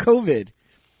happened during COVID,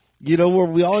 where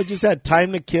we all just had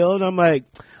time to kill. And I'm like,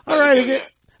 all right,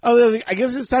 Oh, I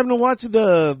guess it's time to watch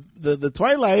the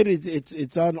Twilight.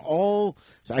 It's on all,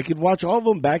 so I could watch all of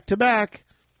them back to back.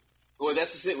 Well,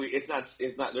 that's just it. It's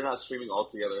not. They're not streaming all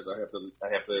together. So I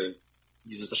have to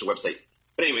use a special website.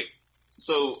 But anyway,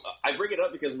 so I bring it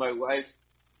up because my wife,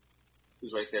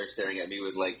 who's right there staring at me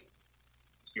with like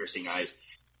piercing eyes,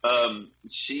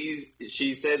 she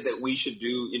said that we should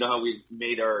do. You know how we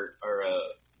made our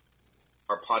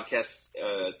podcast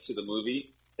to the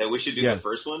movie, that we should do the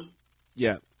first one.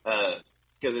 Yeah.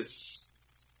 Because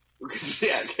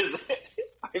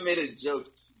I made a joke.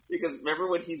 Because remember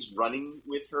when he's running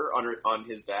with her on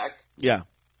his back? Yeah.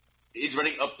 He's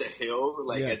running up the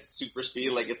hill at super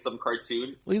speed, like it's some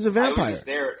cartoon. Well, he's a vampire. I was just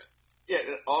there. Yeah,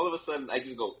 and all of a sudden I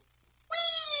just go,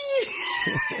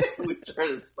 whee! We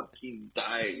started fucking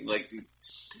dying.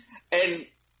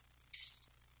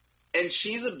 And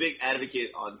she's a big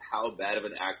advocate on how bad of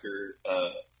an actor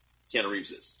Keanu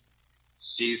Reeves is.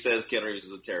 She says Keanu Reeves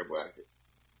is a terrible actor.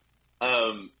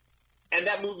 And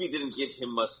that movie didn't give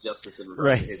him much justice in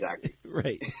regards to his acting.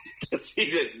 Right. Because he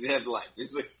didn't have lines.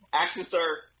 He's like, action star,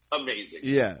 amazing.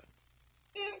 Yeah.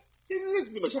 He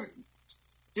didn't have much acting.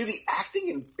 Dude, the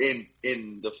acting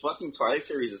in the fucking Twilight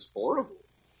series is horrible.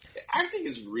 The acting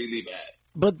is really bad.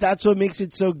 But that's what makes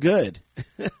it so good.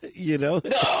 You know?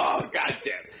 No, goddamn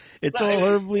it. It's all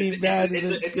horribly bad.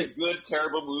 It's a good,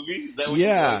 terrible movie. Is that what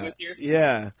you're going with here?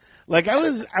 Yeah. Like I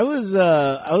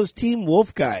was Team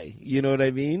Wolf guy. You know what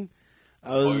I mean?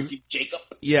 Jacob?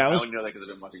 Yeah, I only know that because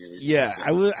I've been watching it. Yeah,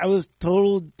 I was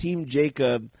total Team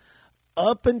Jacob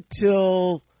up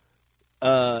until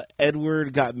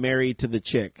Edward got married to the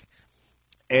chick,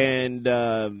 and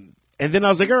then I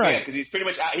was like, all right, because he's pretty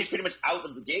much out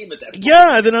of the game at that point.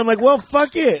 Yeah, then I'm like, well,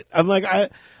 fuck it. I'm like,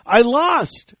 I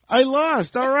lost.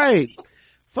 All right,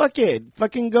 fuck it,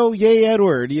 fucking go, yay,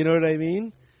 Edward. You know what I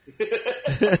mean?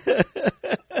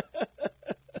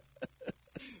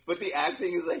 But the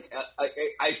acting is like,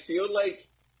 I feel like,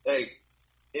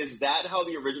 is that how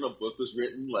the original book was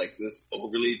written? Like this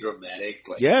overly dramatic?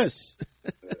 Like, yes.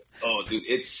 Oh, dude,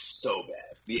 it's so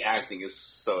bad. The acting is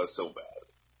so bad.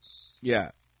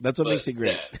 Yeah, that's what makes it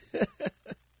great. Yeah.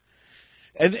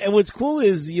 And what's cool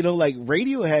is, you know, like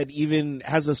Radiohead even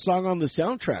has a song on the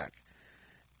soundtrack.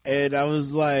 And I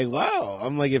was like, wow.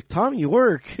 I'm like, if Tom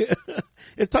York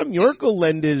will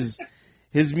lend his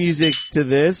music to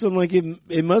this, I'm like,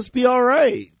 it must be all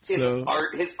right. His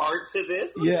art to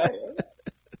this? Okay. Yeah.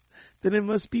 Then it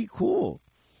must be cool.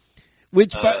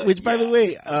 Which by the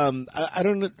way, I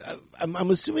don't know. I'm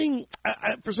assuming,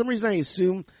 for some reason I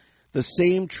assume the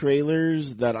same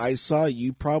trailers that I saw,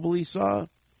 you probably saw.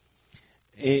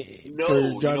 No,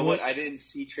 you know what? I didn't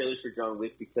see trailers for John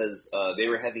Wick because they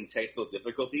were having technical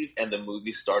difficulties and the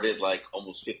movie started like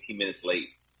almost 15 minutes late.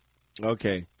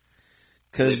 Okay.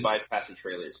 They bypassed the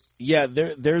trailers. Yeah,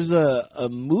 there's a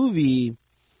movie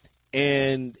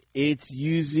and it's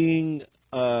using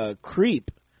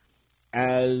Creep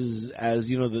as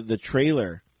you know the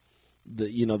trailer,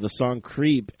 the song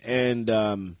Creep, and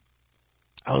I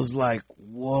was like,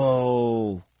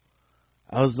 whoa.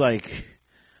 I was like,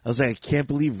 I can't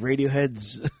believe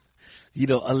Radiohead's,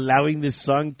 allowing this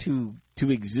song to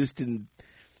exist in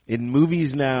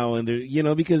movies now, and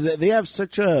they're, because they have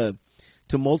such a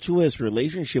tumultuous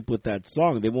relationship with that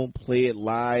song. They won't play it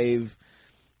live.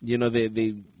 They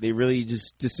really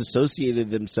just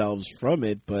disassociated themselves from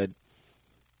it. But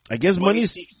I guess money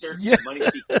speaks, sir. Yeah. Money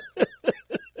speaks.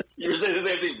 You were saying the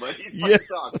same thing. Money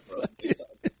talks, bro.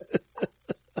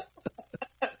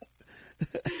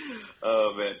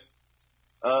 Oh man.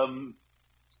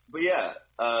 But yeah.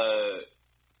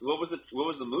 What was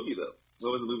the movie though?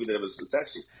 What was the movie that it was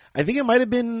attached to? I think it might have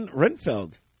been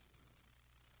Renfield.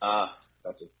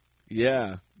 Gotcha.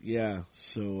 Yeah.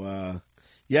 So,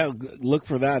 look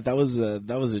for that. That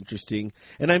was interesting.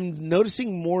 And I'm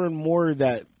noticing more and more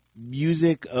that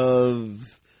music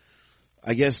of,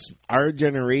 I guess, our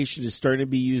generation is starting to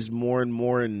be used more and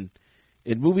more in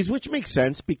movies, which makes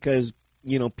sense because,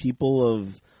 people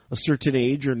of a certain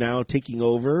age are now taking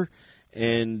over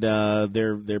and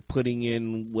they're putting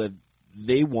in what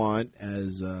they want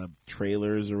as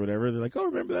trailers or whatever. They're like, oh,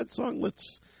 remember that song?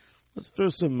 Let's throw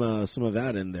some of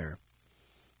that in there.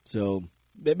 So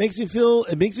it makes me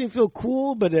feel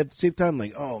cool, but at the same time,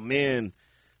 like, oh man,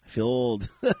 I feel old.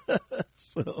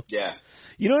 So yeah,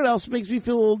 you know what else makes me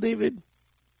feel old, David?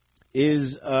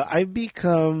 Is I've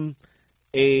become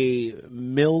a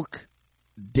milk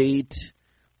date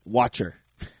watcher.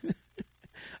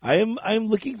 I'm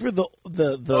looking for the.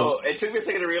 Oh, it took me a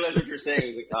second to realize what you're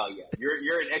saying. Like, oh yeah,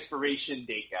 you're an expiration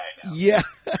date guy now. Yeah.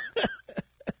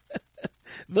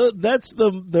 That's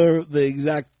the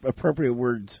exact appropriate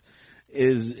words.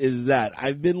 is that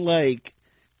I've been like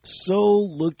so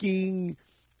looking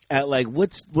at like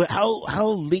how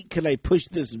late can I push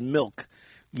this milk?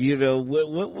 You know,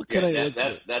 what can I look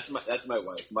for? That's my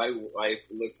wife. My wife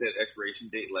looks at expiration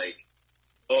date like,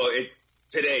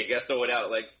 today, gotta throw it out.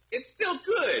 Like, it's still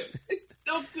good. It's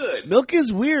still good. Milk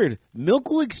is weird. Milk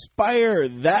will expire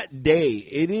that day.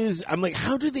 It is. I'm like,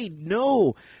 how do they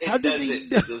know? How do they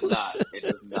know? It does not. It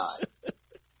does not.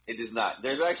 It does not.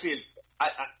 There's actually,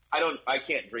 I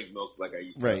can't drink milk like I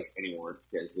used to anymore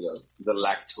because the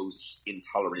lactose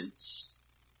intolerance.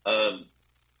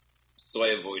 So I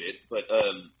avoid it. But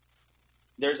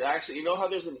there's actually, you know how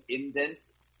there's an indent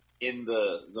in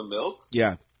the milk?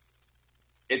 Yeah.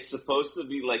 It's supposed to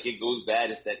be like it goes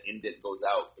bad if that indent goes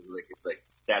out. It's like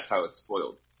that's how it's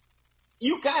spoiled.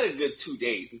 You got a good 2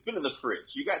 days. It's been in the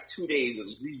fridge. You got 2 days at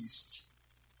least.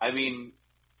 I mean,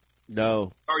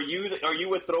 no. Are you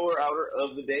a thrower outer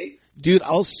of the day? Dude,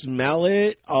 I'll smell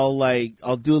it.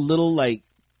 I'll do a little like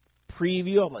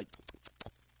preview. I'm like,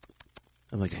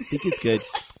 I think it's good.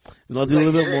 And I'll do a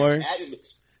little bit more.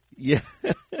 Yeah.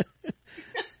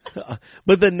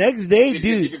 But the next day,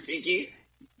 dude.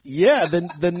 Yeah,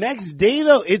 the next day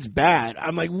though, it's bad.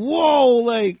 I'm like, whoa,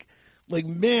 like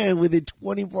man, within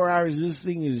 24 hours, this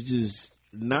thing is just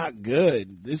not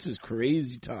good. This is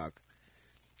crazy talk.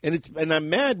 And I'm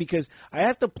mad because I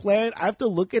have to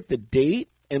look at the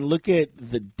date and look at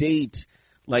the date.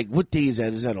 Like, what day is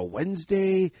that? Is that a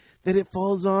Wednesday that it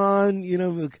falls on? You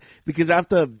know, because I have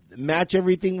to match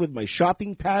everything with my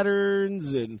shopping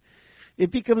patterns, and it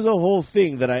becomes a whole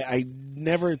thing that I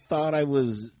never thought I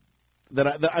was.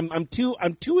 I'm too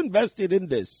invested in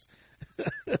this.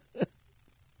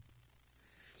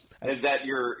 Is that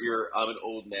your I'm an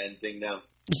old man thing now?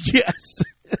 Yes.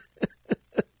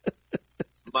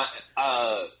 One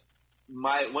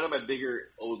of my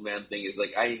bigger old man thing is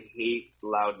like I hate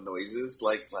loud noises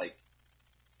like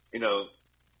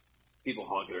people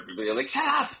honking at everybody. I'm like, shut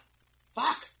up,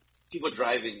 fuck. People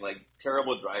driving like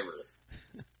terrible drivers.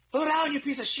 Slow down, you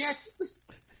piece of shit.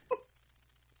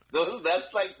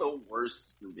 That's like the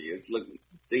worst for me. It's like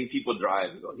seeing people drive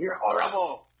and go, "You're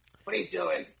horrible. What are you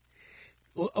doing?"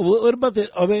 What about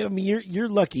the? I mean, you're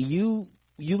lucky. You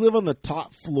live on the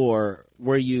top floor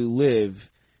where you live,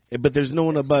 but there's no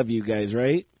one above you guys,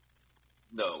 right?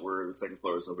 No, we're the second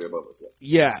floor. There's nobody above us yet.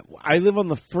 Yeah, I live on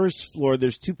the first floor.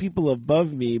 There's two people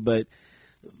above me, but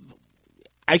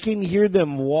I can hear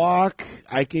them walk.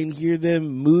 I can hear them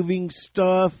moving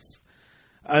stuff.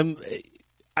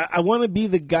 I want to be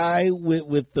the guy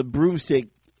with the broomstick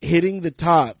hitting the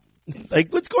top.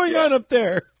 Like, what's going on up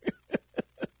there?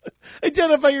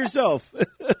 Identify yourself.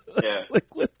 Yeah.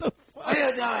 Like, what the fuck? What are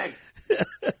you doing?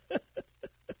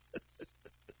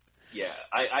 Yeah,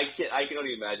 I can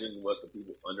only imagine what the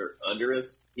people under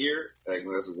us here, like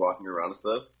when I was walking around and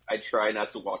stuff. I try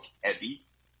not to walk heavy,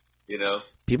 you know.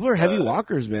 People are heavy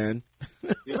walkers, man.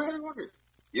 People are heavy walkers.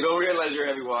 You don't realize you're a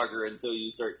heavy walker until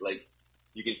you start, like,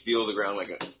 you can feel the ground like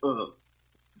do a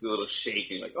little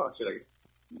shaking, like, oh shit.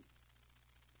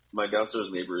 My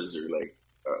downstairs neighbors are like,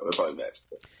 they're probably mad.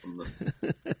 And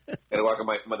I walk on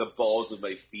the balls of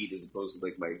my feet as opposed to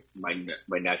like my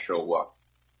natural walk.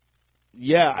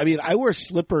 Yeah, I mean, I wear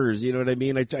slippers. You know what I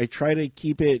mean? I try to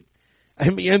keep it. I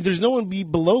mean, and there's no one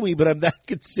below me, but I'm that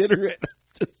considerate.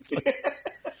 Just like,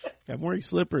 I'm wearing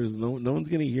slippers. No one's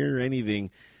gonna hear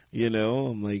anything. You know,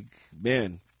 I'm like,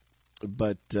 man,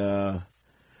 but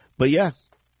yeah,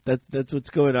 that's what's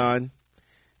going on,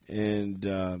 and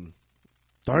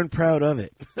darn proud of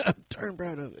it. I'm darn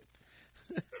proud of it.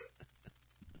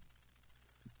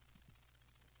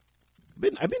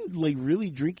 I've been like really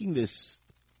drinking this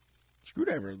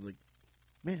screwdriver. Like,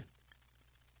 man.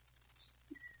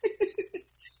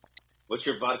 What's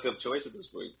your vodka of choice at this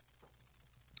point?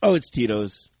 Oh, it's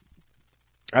Tito's.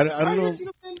 I don't know.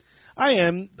 I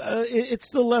am.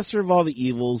 It's the lesser of all the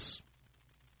evils,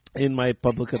 in my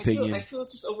public opinion. I feel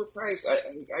it's just overpriced. I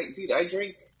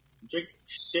drink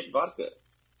shit vodka.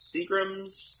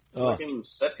 Seagram's, fucking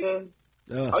Svedka.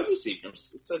 I'll use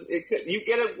Seagram's. You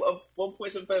get a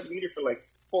 1.75 liter for like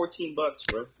 $14,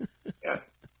 bro. Yeah.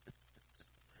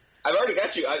 I've already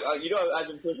got you. I've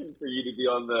been pushing for you to be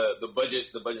on the budget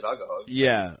alcohol.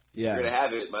 Yeah. You're gonna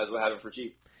have it. Might as well have it for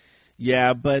cheap.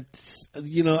 Yeah, but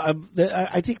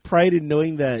I take pride in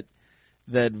knowing that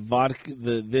vodka,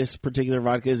 this particular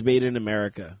vodka, is made in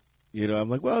America. You know, I'm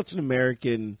like, well, it's an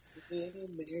American.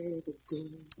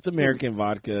 It's American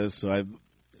vodka, so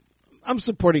I'm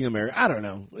supporting America. I don't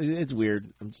know. It's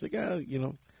weird. I'm just like,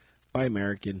 buy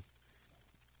American.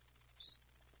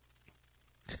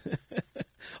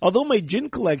 Although my gin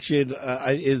collection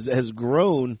has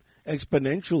grown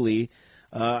exponentially,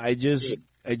 I just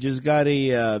got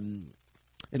a,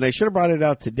 and I should have brought it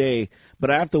out today, but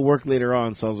I have to work later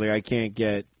on, so I was like, I can't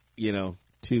get to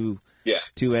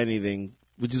anything,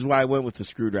 which is why I went with the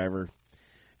screwdriver,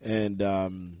 and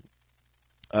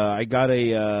I got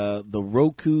the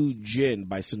Roku Gin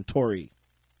by Suntory.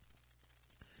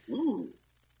 Ooh.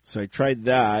 So I tried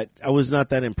that. I was not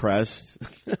that impressed.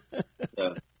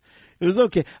 Yeah. It was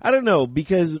okay. I don't know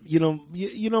because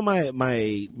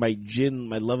my gin,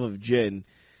 my love of gin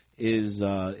is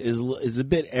a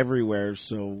bit everywhere.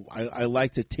 So I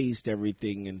like to taste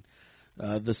everything, and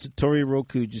the Satori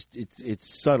Roku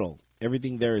it's subtle.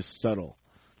 Everything there is subtle,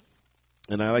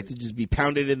 and I like to just be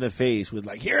pounded in the face with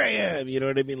like, here I am. You know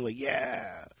what I mean? Like,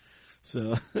 yeah.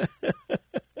 So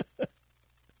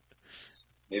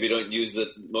maybe don't use the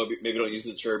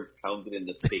term pounded in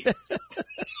the face.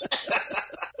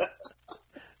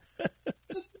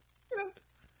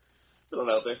 Still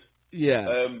out there.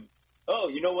 Yeah. Oh,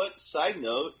 you know what? Side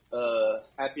note,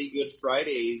 happy Good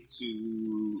Friday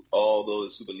to all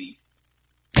those who believe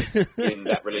in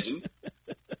that religion.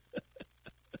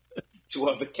 To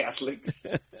all the Catholics.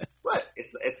 What?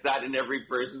 It's not in every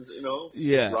person's,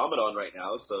 Yeah. It's Ramadan right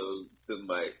now, so to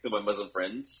my Muslim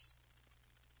friends,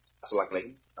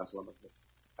 Assalamu alaikum.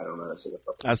 I don't know how to say that.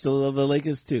 I still love the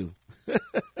Lakers too.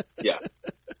 Yeah.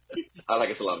 I like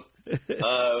Islam.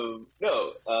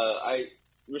 I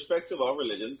respect to all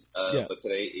religions, but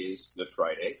today is Good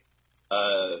Friday.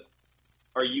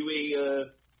 Are you a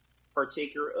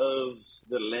partaker of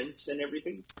the Lent and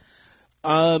everything?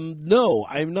 No,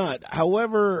 I'm not.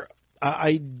 However,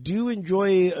 I do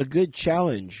enjoy a good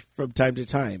challenge from time to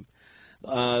time.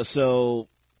 So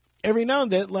every now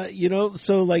and then,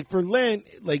 so like for Lent,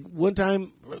 like one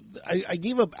time I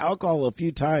gave up alcohol a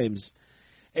few times,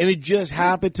 and it just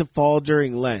happened to fall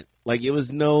during Lent. Like it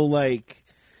was no like,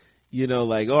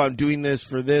 oh, I'm doing this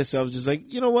for this. I was just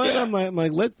like, you know what? Yeah. I'm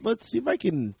like, let's see if I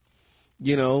can,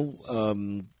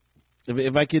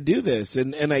 if I could do this,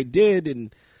 and I did,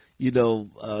 and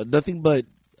nothing but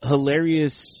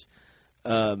hilarious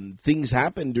things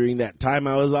happened during that time.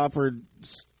 I was offered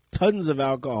tons of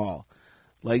alcohol.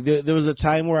 Like there was a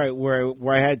time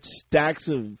where I had stacks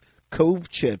of Cove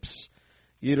chips.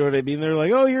 You know what I mean? They're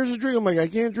like, oh, here's a drink. I'm like, I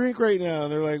can't drink right now.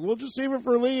 And they're like, we'll just save it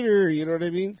for later. You know what I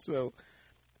mean? So,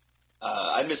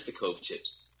 I miss the Cove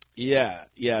chips. Yeah.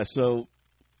 So,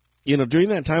 during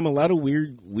that time, a lot of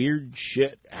weird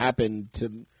shit happened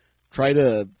to try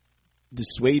to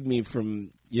dissuade me from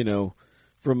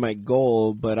my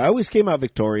goal. But I always came out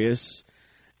victorious.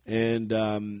 And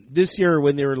this year,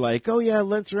 when they were like, "Oh yeah,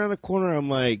 Lent's around the corner," I'm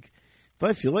like, if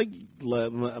I feel like,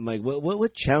 I'm like,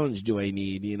 what challenge do I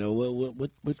need?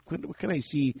 What can I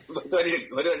see? What do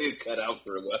I need to cut out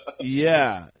for a while?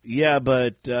 Yeah,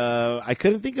 but I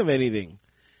couldn't think of anything.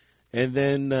 And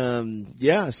then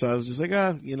so I was just like,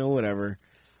 whatever.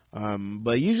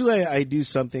 But usually I do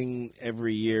something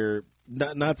every year,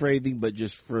 not for anything, but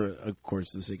just for, of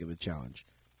course, the sake of the challenge.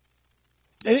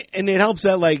 And it helps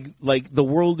that like the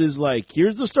world is like,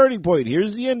 here's the starting point,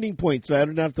 here's the ending point, so I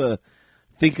don't have to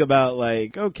think about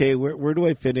like, okay, where do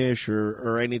I finish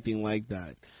or anything like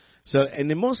that. So,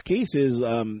 and in most cases,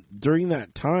 during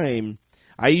that time,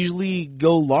 I usually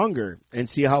go longer and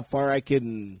see how far I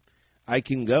can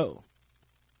go.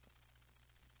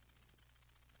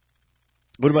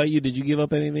 What about you? Did you give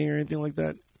up anything or anything like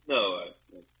that? No, I'm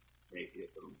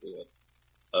atheist. I don't do that.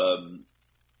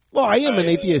 Well, I am an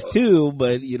atheist too,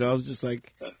 but I was just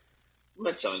like, I'm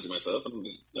not challenging myself.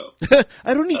 No,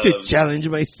 I don't need to challenge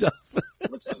myself. I'm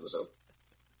not challenging myself.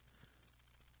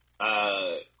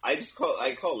 I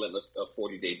call it a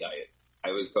 40-day diet. I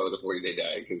always call it a 40-day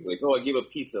diet because I give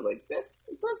up pizza. Like that,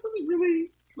 it's not something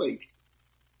really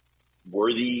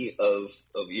worthy of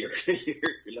your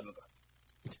level.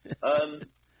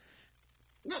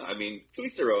 No, I mean, to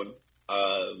each their own.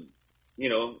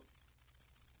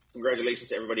 Congratulations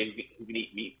to everybody who can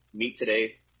eat meat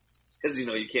today, because you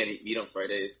can't eat meat on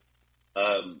Fridays.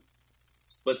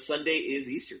 But Sunday is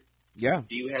Easter. Yeah.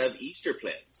 Do you have Easter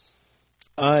plans?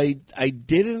 I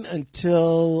didn't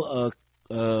until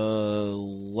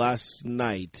last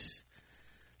night.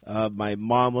 My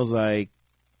mom was like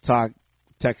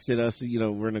texted us.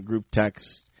 We're in a group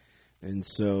text, and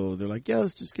so they're like, "Yeah,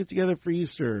 let's just get together for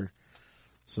Easter."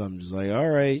 So I'm just like, "All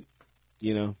right,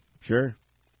 sure."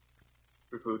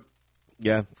 Free food.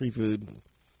 Yeah, free food,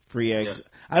 free eggs.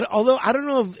 Yeah. Although I don't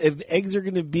know if eggs are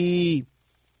going to be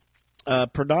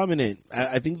predominant.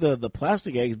 I think the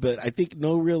plastic eggs, but I think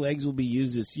no real eggs will be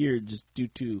used this year just due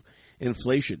to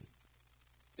inflation.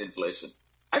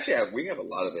 Actually, we have a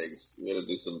lot of eggs. We got to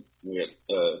do some. We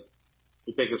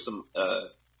pick up some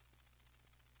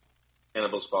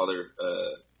Annabella's father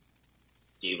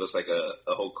gave us like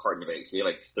a whole carton of eggs. We had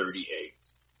like 30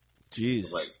 eggs. Jeez.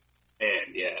 So like,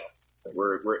 man, yeah,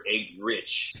 we're egg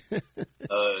rich.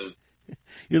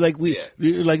 You're like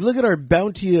You're like, look at our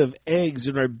bounty of eggs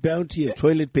and our bounty of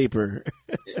toilet paper.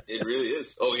 It really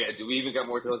is. Oh yeah, do we even got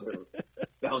more toilet paper?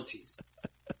 Bounties.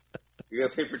 We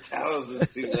got paper towels and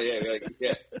things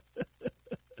yeah.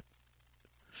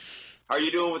 How are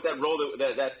you doing with that roll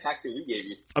that pack that we gave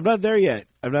you? I'm not there yet.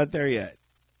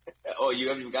 Oh, you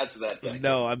haven't even got to that pack.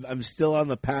 No, I'm still on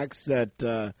the packs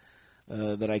that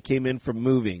I came in from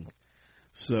moving.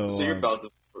 So you're about to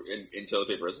in toilet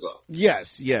paper as well.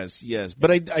 Yes.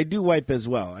 But I do wipe as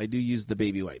well. I do use the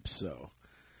baby wipes. So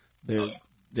there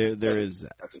is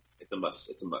that. It's a must.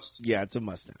 It's a must. Yeah, it's a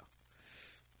must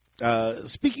now.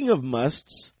 Speaking of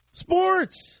musts,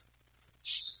 sports.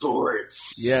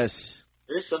 Yes.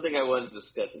 There's something I want to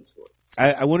discuss in sports.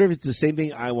 I wonder if it's the same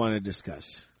thing I want to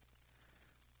discuss.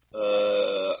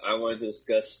 I wanted to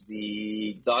discuss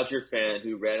the Dodger fan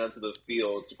who ran onto the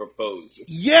field to propose.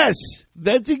 Yes,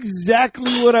 that's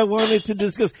exactly what I wanted to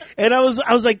discuss. And I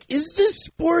was like, is this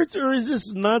sports or is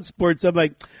this not sports? I'm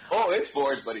like, oh, it's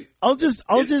sports, buddy. I'll just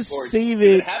sports. save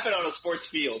it. It happened on a sports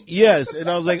field. Yes, and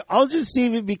I was like, I'll just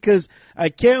save it because I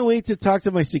can't wait to talk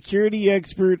to my security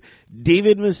expert,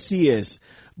 David Macias.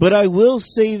 But I will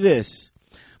say this.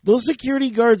 Those security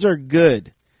guards are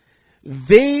good.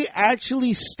 They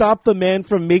actually stopped the man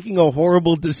from making a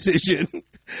horrible decision.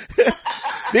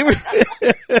 They were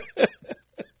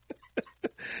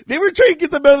trying to get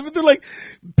them out of it. They're like,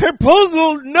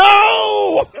 proposal, no!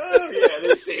 Oh, yeah,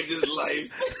 they saved his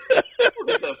life.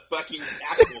 With a fucking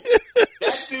tackle.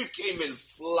 That dude came in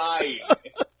flying.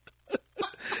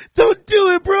 Don't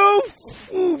do it, bro!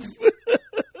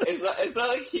 It's not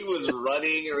like he was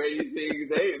running or anything.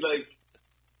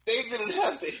 They didn't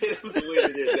have to hit him the way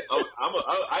they did.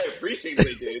 I appreciate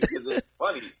they did because it's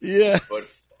funny. Yeah. But,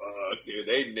 dude,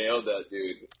 they nailed that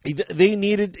dude. They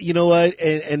needed, you know what,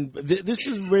 and this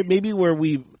is maybe where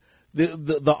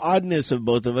the oddness of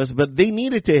both of us, but they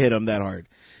needed to hit him that hard.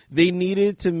 They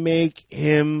needed to make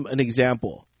him an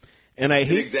example. And I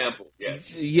hate... An example,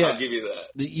 yes. Yeah. I'll give you that.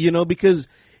 You know, because...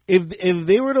 If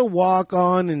they were to walk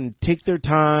on and take their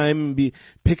time and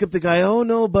pick up the guy, oh,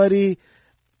 no, buddy,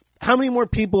 how many more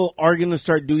people are going to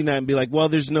start doing that and be like, well,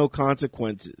 there's no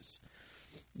consequences,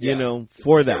 you know,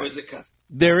 for that?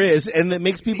 There is, and it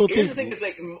makes people Here's think. The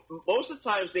thing is, like, most of the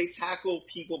times they tackle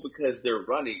people because they're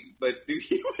running, but dude,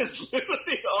 he was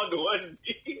literally on one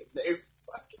knee.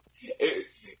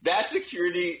 That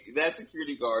security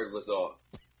guard was a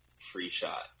free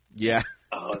shot. Yeah.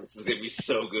 Oh, this is going to be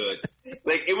so good.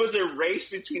 Like, it was a race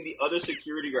between the other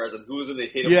security guards on who was going to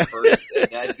hit him first.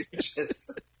 And that dude just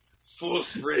full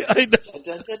sprint. I know.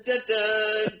 Dun, dun, dun,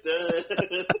 dun,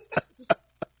 dun.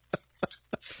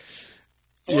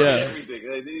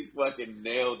 Everything. Like, they fucking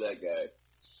nailed that guy.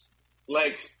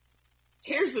 Like,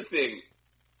 here's the thing.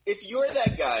 If you're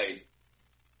that guy,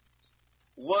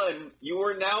 one, you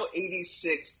are now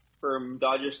 86th from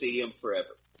Dodger Stadium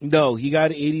forever. No, he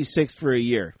got 86th for a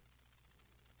year.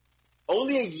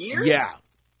 Only a year? Yeah.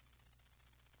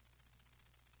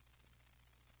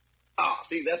 Oh,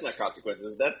 see, that's not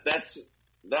consequences. That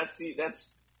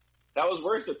was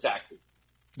worth the tackle.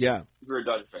 Yeah. If you're a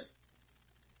Dodger fan.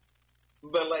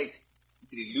 But, like,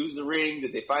 did he lose the ring?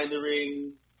 Did they find the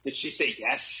ring? Did she say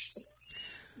yes?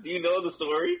 Do you know the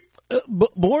story?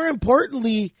 But more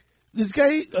importantly, this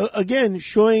guy, again,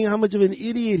 showing how much of an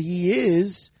idiot he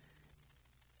is,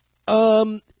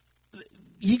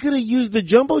 he could have used the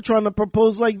Jumbotron to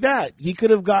propose like that. He could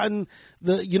have gotten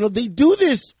they do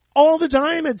this all the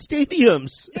time at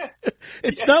stadiums. Yeah.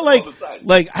 It's not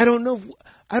like I don't know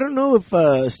if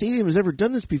a stadium has ever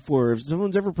done this before, if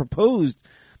someone's ever proposed.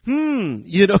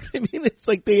 You know what I mean? It's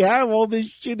like they have all this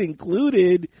shit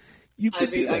included. You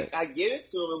could do that. I give it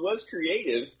to him. It was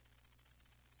creative.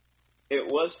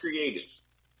 It was creative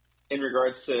in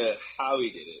regards to how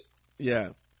he did it. Yeah.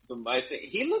 But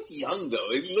he looked young, though.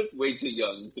 He looked way too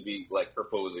young to be, like,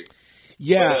 proposing.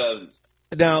 Yeah.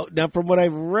 But, now, from what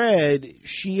I've read,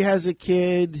 she has a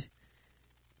kid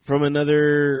from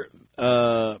another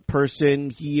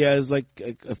person. He has, like,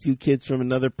 a few kids from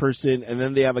another person, and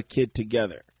then they have a kid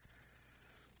together.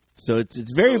 So it's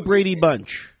very Brady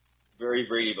Bunch. Very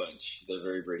Brady Bunch. They're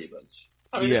very Brady Bunch.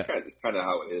 I mean, it's kind of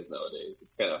how it is nowadays.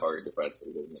 It's kind of hard to find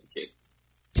somebody who doesn't have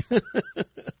a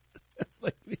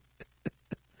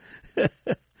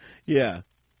kid.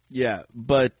 Yeah,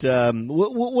 but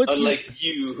what's unlike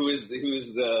you, who is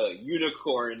the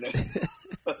unicorn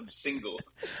single?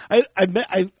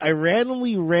 I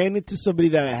randomly ran into somebody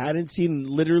that I hadn't seen in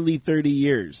literally 30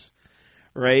 years,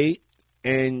 right?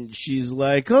 And she's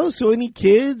like, "Oh, so any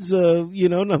kids?"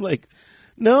 And I'm like,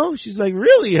 "No." She's like,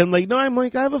 "Really?" I'm like, "No." I'm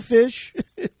like, "I have a fish."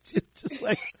 Just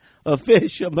like, "A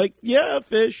fish?" I'm like, "Yeah, a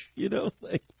fish."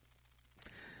 Like,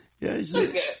 yeah, she's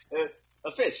like,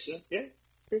 a fish, yeah,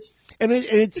 fish. And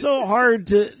it's so hard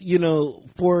to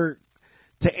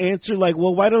to answer like,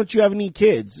 "Well, why don't you have any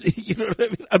kids?" You know what I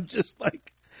mean? I'm just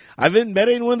like, I haven't met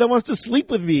anyone that wants to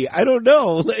sleep with me. I don't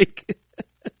know. Like,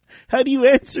 how do you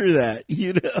answer that?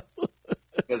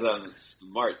 Because I'm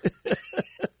smart.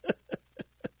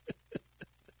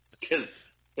 Because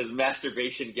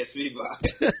masturbation gets me by.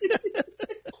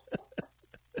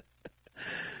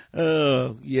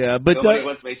 Oh yeah, but nobody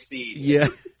wants my seed. Yeah,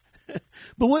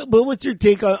 but what's your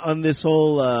take on this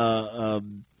whole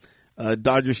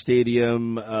Dodger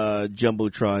Stadium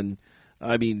jumbotron?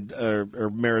 I mean, or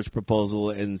marriage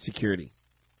proposal and security.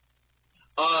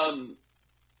 I'm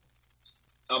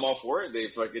all for it. They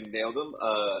fucking nailed him.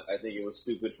 I think it was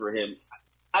stupid for him.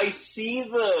 I see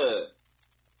the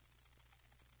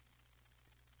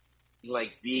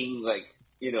being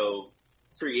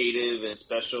creative and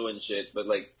special and shit, but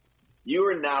you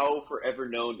are now forever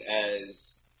known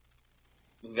as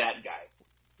that guy.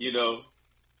 You're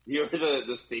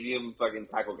the stadium fucking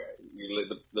tackle guy. You're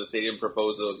the stadium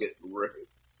proposal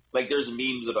there's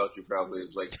memes about you probably.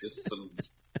 It's just some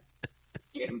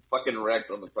getting fucking wrecked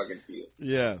on the fucking field.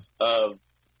 Yeah.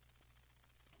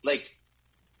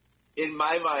 In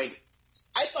my mind,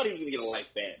 I thought he was gonna get a life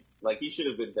ban. He should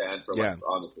have been banned for life,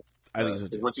 honestly. I think so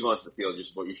too. Once you go onto the field, you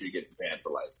should get banned for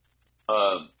life.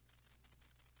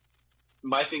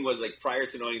 My thing was prior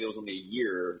to knowing there was only a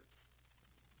year,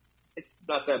 it's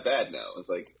not that bad now. It's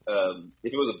if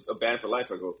it was a ban for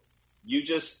life, I go, you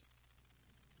just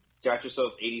got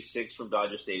yourself 86 from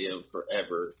Dodger Stadium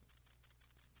forever,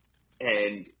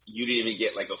 and you didn't even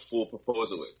get a full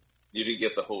proposal with. You didn't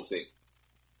get the whole thing.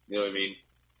 You know what I mean?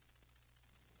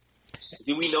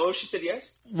 Do we know if she said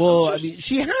yes? Well, I mean,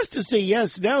 she has to say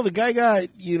yes. Now the guy got,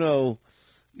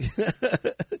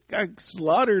 got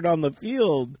slaughtered on the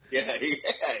field. Yeah,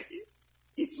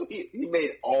 he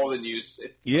made all the news.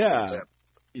 Yeah.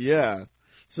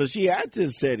 So she had to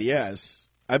have said yes.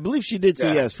 I believe she did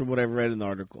say yes from what I've read in the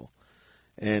article.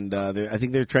 And I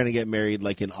think they're trying to get married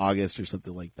in August or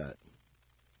something like that.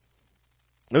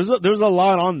 There was a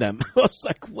lot on them. I was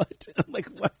like, what? I'm like,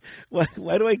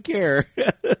 why do I care?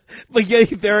 But yeah,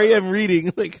 there I am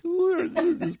reading. Who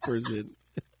is this person?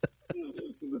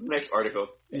 This next article.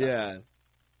 Yeah.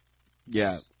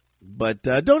 But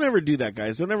don't ever do that,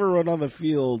 guys. Don't ever run on the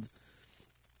field.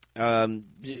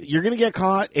 You're gonna get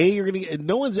caught.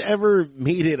 No one's ever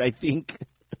made it, I think,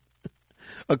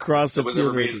 across the field.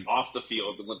 Never made it off the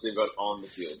field once they got on the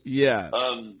field. Yeah.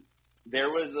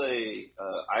 There was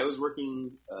I was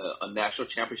working a national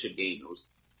championship game. It was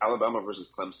Alabama versus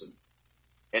Clemson.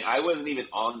 And I wasn't even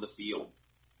on the field.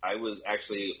 I was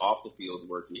actually off the field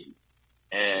working.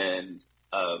 And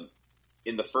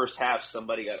in the first half,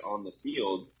 somebody got on the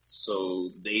field,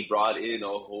 so they brought in a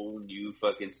whole new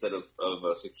fucking set of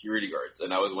security guards.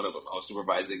 And I was one of them. I was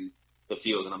supervising the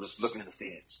field, and I'm just looking at the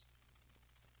stands.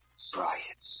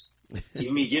 Riots.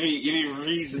 Give me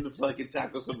reason to fucking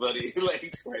tackle somebody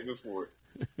right before.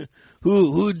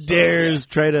 Who dares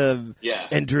try to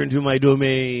enter into my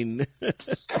domain?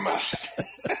 Come on.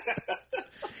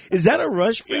 Is that a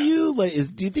rush for you?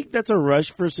 Do you think that's a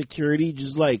rush for security?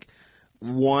 Just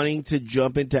wanting to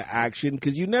jump into action,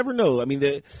 because you never know. I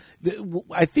mean,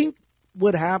 I think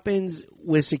what happens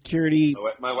with security.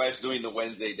 My wife's doing the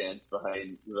Wednesday dance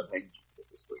behind this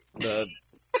week.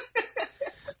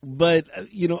 But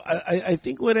I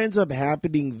think what ends up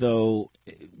happening though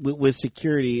with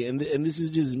security, and this is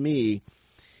just me,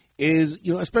 is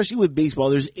especially with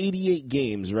baseball, there's 88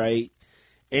 games, right?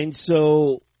 And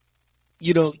so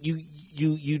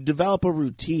you develop a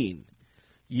routine,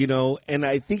 and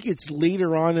I think it's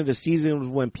later on in the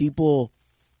season when people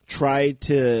try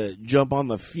to jump on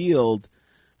the field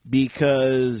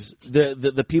because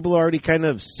the people are already kind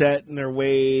of set in their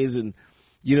ways, and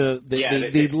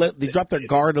they drop their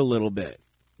guard a little bit.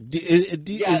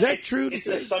 Is that true? It's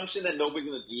an assumption that nobody's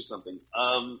going to do something.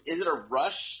 Is it a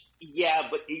rush? Yeah,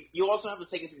 but you also have to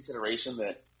take into consideration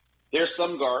that there are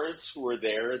some guards who are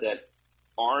there that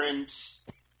aren't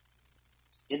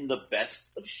in the best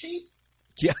of shape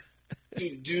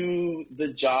to do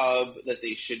the job that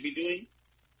they should be doing.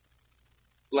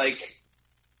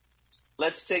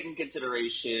 Let's take in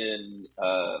consideration.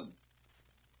 I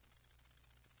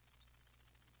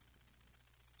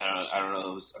don't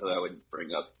know who I would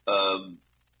bring up.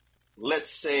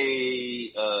 Let's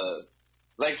say,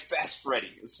 Fast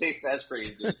Freddy. Let's say Fast Freddy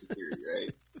is doing security,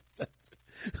 right?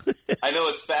 I know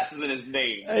it's fast as in his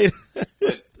name.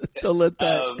 Don't let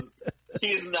that.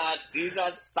 He's not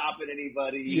stopping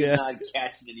anybody. He's not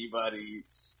catching anybody.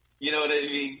 You know what I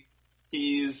mean?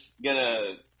 He's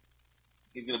gonna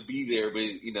be there, but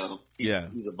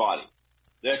he's a body.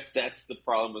 That's the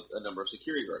problem with a number of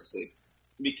security guards. Like,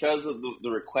 because of the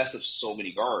request of so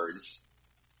many guards,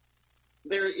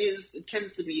 it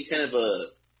tends to be kind of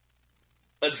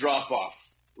a drop off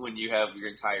when you have your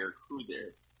entire crew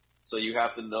there. So you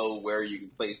have to know where you can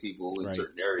place people in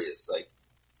certain areas. Like,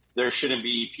 there shouldn't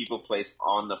be people placed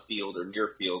on the field or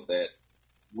near field that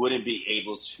wouldn't be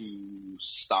able to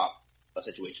stop a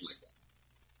situation like that.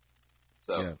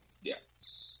 So, yeah.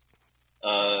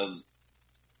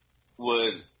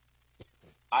 Would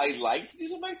I like to do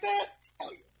something like that?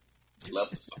 Hell yeah. Love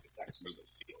to fucking tackle somebody on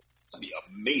the field. That'd be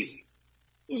amazing.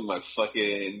 This is my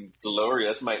fucking glory.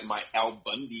 That's my Al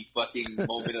Bundy fucking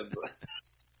moment of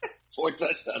 4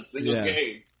 touchdowns, single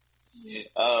game.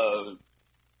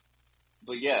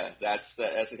 But yeah, that's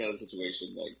the kind of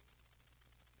situation. Like,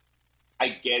 I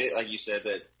get it, like you said,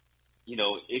 that,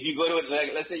 if you go to it,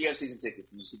 like, let's say you have season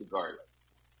tickets and you see the guard, like,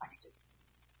 I can take it.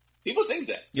 People think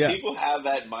that. Yeah. People have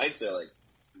that mindset, like,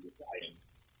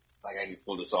 I can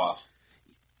pull this off.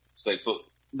 It's like, but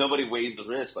nobody weighs the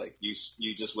risk. Like, you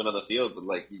just went on the field, but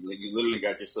like you literally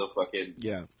got yourself fucking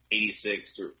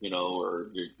 86,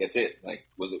 or that's it. Like,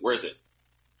 was it worth it?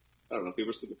 I don't know.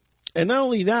 People are stupid. And not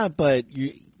only that, but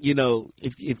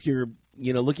if you're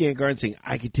looking at guard and saying,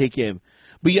 I could take him,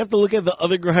 but you have to look at the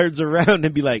other guards around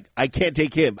and be like, I can't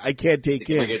take him. I can't take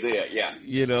him.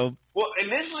 Yeah. Well,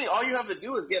 initially, all you have to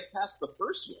do is get past the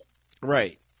first one.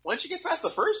 Right. Once you get past the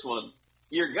first one,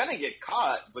 you're gonna get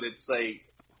caught. But it's like,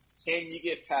 can you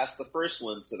get past the first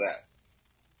one to that?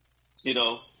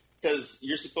 Because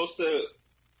you're supposed to.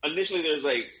 Initially, there's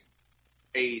like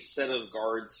a set of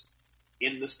guards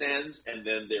in the stands, and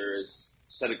then there's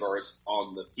a set of guards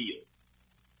on the field.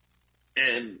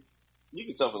 And you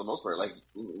can tell for the most part, like,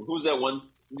 who's that one?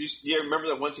 Do you remember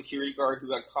that one security guard who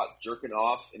got caught jerking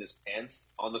off in his pants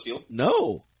on the field?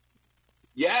 No.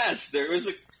 Yes, there was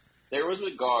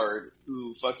a guard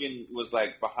who fucking was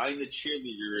like behind the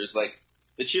cheerleaders. Like,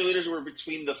 the cheerleaders were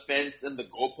between the fence and the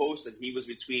goalpost, and he was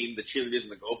between the cheerleaders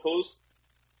and the goalpost.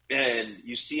 And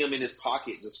you see him in his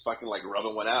pocket, just fucking like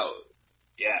rubbing one out.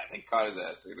 Yeah, they caught his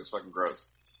ass. It was fucking gross.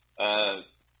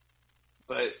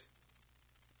 But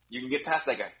you can get past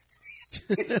that guy.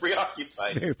 He's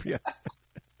preoccupied. Very preoccupied.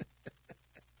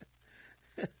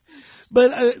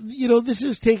 But, this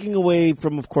is taking away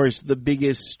from, of course, the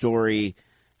biggest story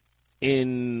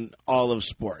in all of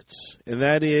sports. And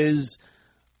that is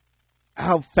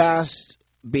how fast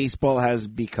baseball has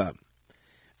become.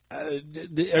 Are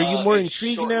you more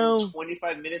intrigued now?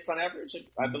 25 minutes on average,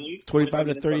 I believe. 25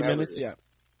 to 30 minutes, yeah.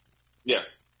 Yeah.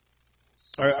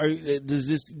 Does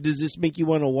this make you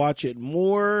want to watch it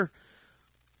more?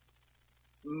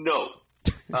 No.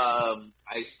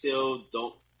 I still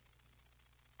don't.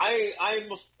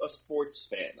 I'm a sports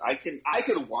fan. I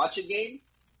could watch a game.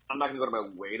 I'm not going to go to my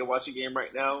way to watch a game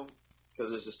right now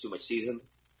because there's just too much season.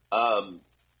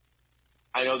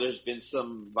 I know there's been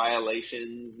some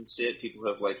violations and shit. People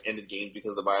have like ended games because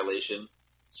of the violation.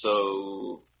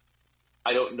 So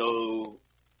I don't know.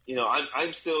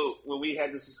 I'm still, when we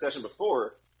had this discussion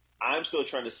before, I'm still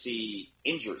trying to see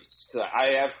injuries because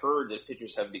I have heard that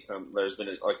pitchers have there's been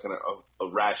a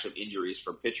rash of injuries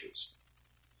from pitchers.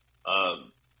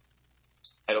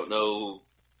 I don't know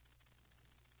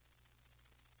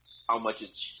how much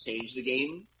it's changed the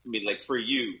game. I mean, like, for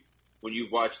you, when you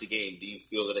watch the game, do you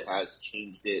feel that it has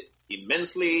changed it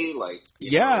immensely? Like,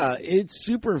 it's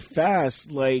super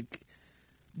fast. Like,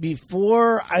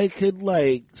 before I could,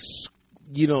 like,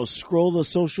 scroll the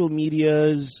social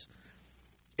medias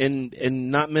and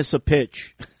not miss a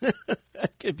pitch. I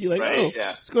could be like,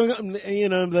 what's going on?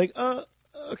 And, I'm like,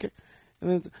 okay.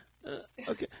 And then,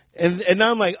 okay. And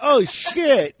now I'm like, oh,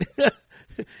 shit.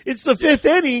 It's the 5th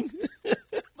inning.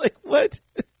 Like, what?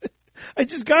 I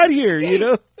just got here,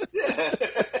 Yeah.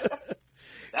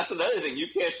 That's another thing. You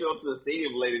can't show up to the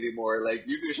stadium late anymore. Like,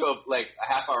 you can show up like a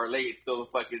half hour late. It's still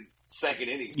the fucking 2nd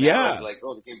inning. Yeah. Like,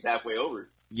 the game's halfway over.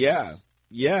 Yeah.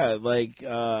 Yeah. Like,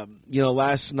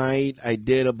 last night I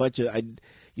did a bunch of, I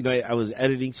was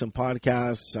editing some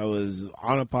podcasts. I was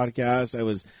on a podcast. I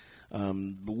was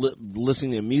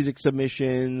listening to music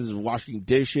submissions, washing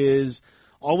dishes,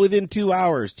 all within 2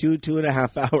 hours,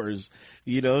 2.5 hours,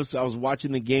 so I was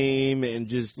watching the game and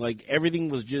just like everything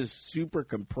was just super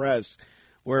compressed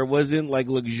where it wasn't like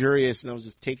luxurious. And I was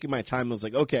just taking my time. I was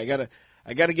like, okay,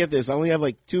 I gotta get this. I only have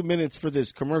like 2 minutes for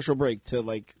this commercial break to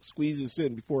like squeeze this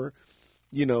in before,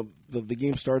 the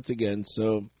game starts again.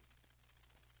 So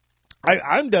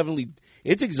I'm definitely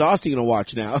it's exhausting to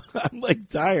watch now. I'm like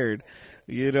tired.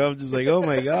 I'm just like, oh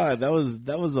my God, that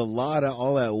was a lot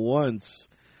all at once.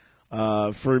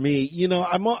 For me,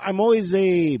 I'm always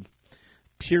a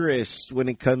purist when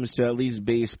it comes to at least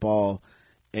baseball.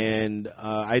 And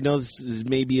I know this is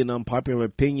maybe an unpopular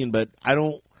opinion, but I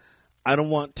don't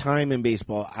want time in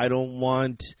baseball. I don't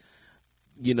want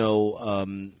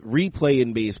replay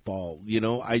in baseball.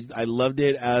 I loved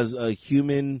it as a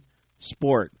human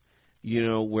sport,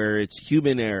 where it's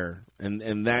human error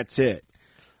and that's it.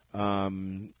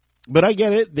 But I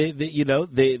get it.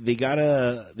 They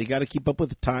gotta keep up with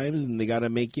the times, and they gotta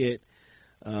make it,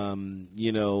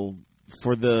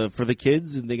 for the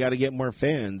kids, and they gotta get more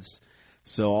fans.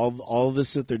 So all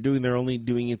this that they're doing, they're only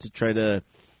doing it to try to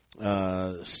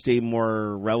stay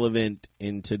more relevant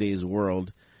in today's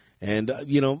world. And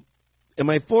am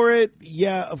I for it?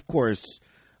 Yeah, of course.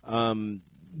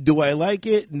 Do I like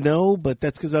it? No, but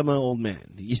that's because I'm an old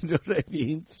man. You know what I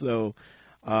mean? So,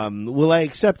 will I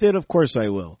accept it? Of course I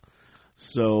will.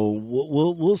 So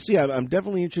we'll see. I'm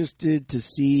definitely interested to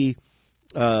see,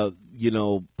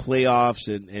 playoffs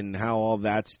and how all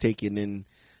that's taken into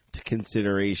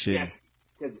consideration. Yeah,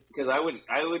 because I would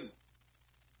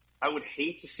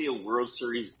hate to see a World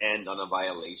Series end on a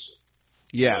violation.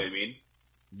 Yeah, you know what I mean.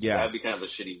 Yeah, that'd be kind of a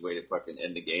shitty way to fucking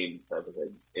end the game type of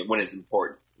thing when it's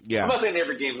important. Yeah, I'm not saying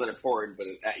every game's not important, but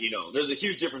there's a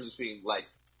huge difference between like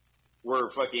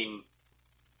we're fucking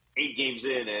 8 games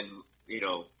in and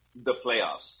the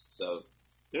playoffs. So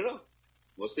I don't know.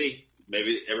 We'll see.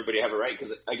 Maybe everybody have it right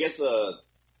because I guess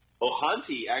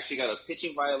Ohanti actually got a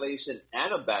pitching violation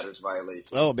and a batter's violation.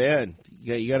 Oh man,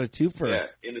 you got a twofer. Yeah,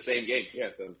 in the same game. Yeah.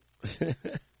 So.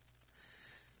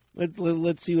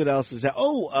 Let's see what else is that.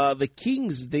 Oh, the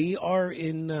Kings, they are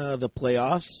in the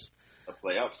playoffs. The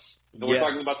playoffs. So we're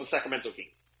talking about the Sacramento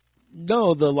Kings.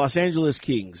 No, the Los Angeles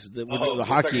Kings. The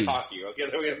hockey. Hockey. Okay,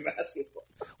 then we have basketball.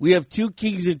 We have 2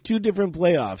 Kings in 2 different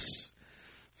playoffs.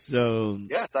 So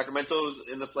yeah, Sacramento's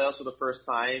in the playoffs for the first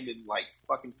time in like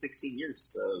fucking 16 years.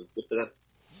 So good for them.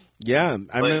 Yeah,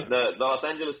 the Los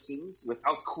Angeles Kings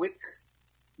without Quick.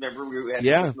 Remember we had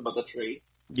talking about the trade.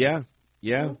 Yeah.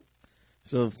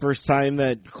 So first time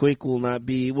that Quick will not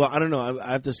be. Well, I don't know.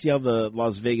 I have to see how the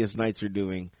Las Vegas Knights are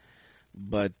doing,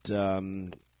 but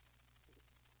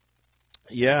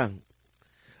yeah.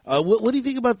 What do you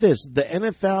think about this? The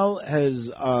NFL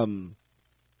has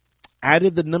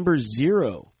added the number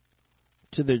 0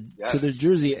 to their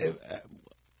jersey.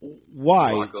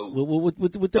 Why?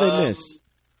 What did I miss?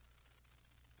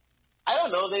 I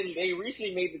don't know. They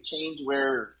recently made the change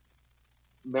where,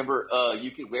 remember, you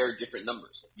could wear different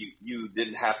numbers. You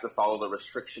didn't have to follow the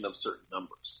restriction of certain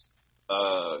numbers.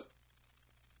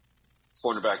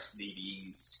 Cornerbacks,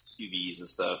 DBs, QBs, and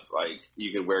stuff, like,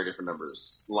 you could wear different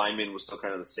numbers. Linemen was still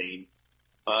kind of the same.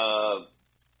 I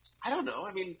don't know.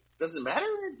 I mean, does it matter?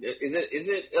 Is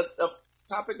it a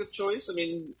topic of choice? I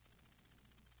mean,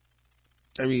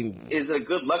 is it a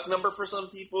good luck number for some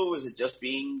people? Is it just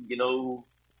being,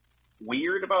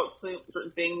 weird about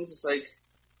certain things? It's like,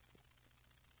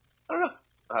 I don't know.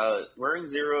 Wearing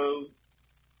 0,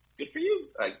 good for you.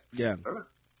 I don't know.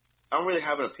 I don't really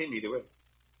have an opinion either way.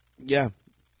 Yeah.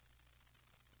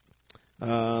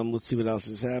 Let's see what else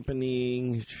is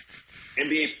happening.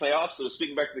 NBA playoffs. So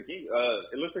speaking back to the Kings,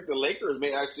 it looks like the Lakers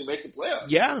may actually make the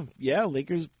playoffs. Yeah.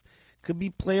 Lakers could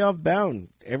be playoff bound.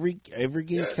 Every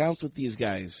game counts with these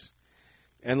guys,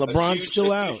 and LeBron's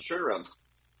still out. Turnaround.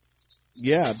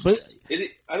 Yeah, but is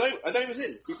it? I thought he was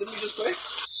in. Didn't he just play?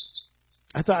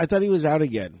 I thought he was out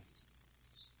again.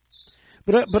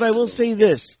 But I will say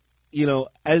this,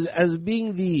 as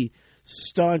being the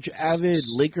staunch, avid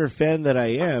Laker fan that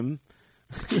I am.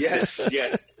 Yes.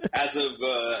 As of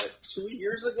 2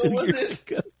 years ago, was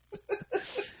it?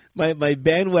 my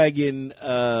bandwagon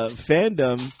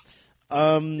fandom.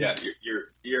 Yeah,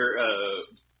 you're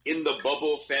in the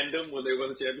bubble fandom when they won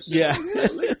the championship. Yeah.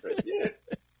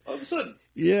 All of a sudden.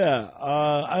 Yeah,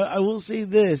 I will say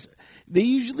this: they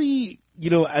usually,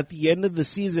 at the end of the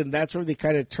season, that's where they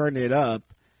kind of turn it up,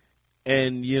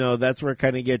 and that's where it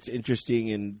kind of gets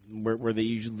interesting, and where they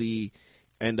usually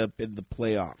end up in the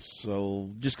playoffs.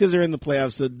 So just because they're in the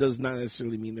playoffs, that does not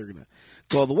necessarily mean they're going to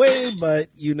go all the way,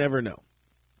 but you never know.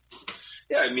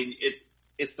 Yeah, I mean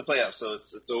it's the playoffs, so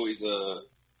it's always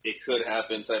it could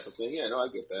happen type of thing. Yeah, no, I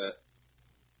get that.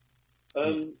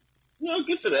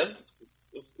 Good for them.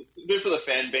 Good for the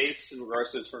fan base in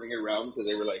regards to turning it around because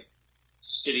they were like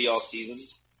shitty all season.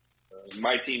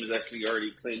 My team is actually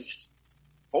already clinched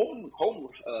home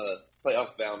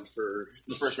playoff bound for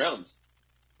the first round.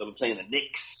 They'll be playing the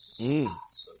Knicks. So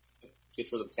good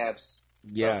for the Cavs.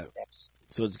 Yeah.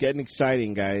 So it's getting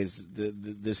exciting, guys,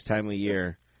 this time of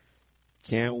year.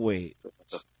 Can't wait.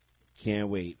 Can't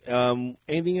wait.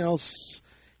 Anything else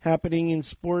happening in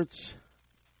sports?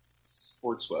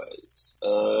 Sports-wise.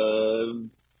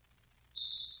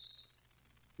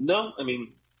 No, I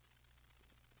mean,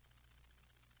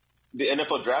 the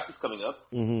NFL draft is coming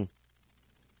up. Mm-hmm.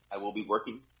 I will be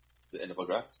working the NFL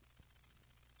draft.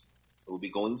 I will be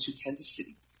going to Kansas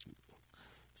City.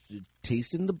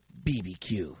 Tasting the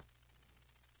BBQ.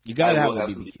 You gotta have the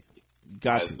BBQ. You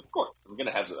got to. Of course,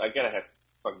 I gotta have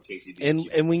fucking KC BBQ.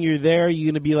 And when you're there,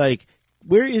 you're gonna be like,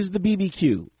 "Where is the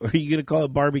BBQ?" Or are you gonna call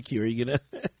it barbecue? Are you gonna?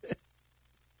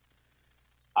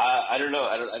 I don't know.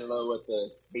 I don't know what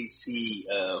the KC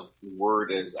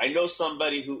word is. I know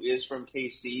somebody who is from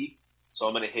KC, so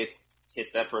I'm gonna hit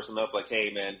that person up like,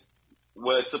 "Hey, man,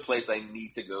 what's the place I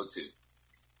need to go to?"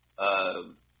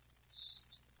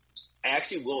 I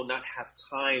actually will not have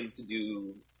time to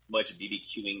do much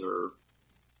BBQing or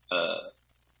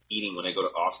eating when I go to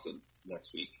Austin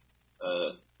next week.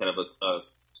 Kind of a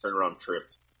turnaround trip.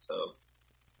 So,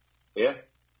 yeah.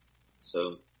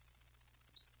 So,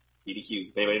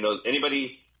 BBQ. If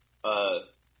anybody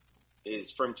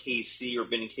is from KC or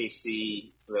been in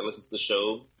KC that listens to the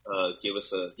show, give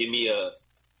me a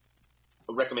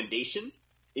recommendation,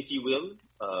 if you will,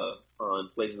 on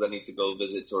places I need to go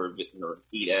visit or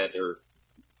eat at, or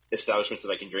establishments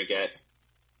that I can drink at,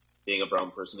 being a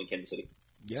brown person in Kansas City.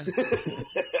 Yeah.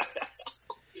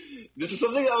 This is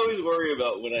something I always worry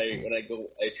about when I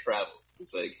travel.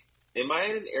 It's like, am I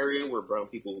in an area where brown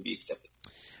people will be accepted?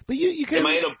 But you can. Am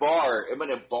I in a bar? Am I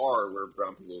in a bar where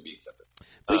brown people will be accepted?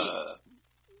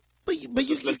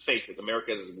 Let's face it,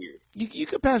 America is weird. You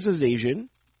could pass as Asian,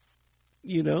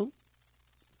 you know.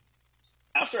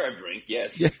 After I drink,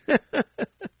 yes. Yeah.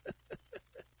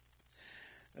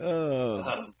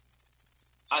 Oh.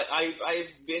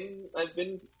 I've been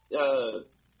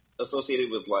associated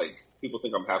with, like, people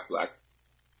think I'm half black.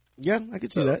 Yeah, I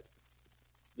could see that.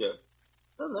 Yeah.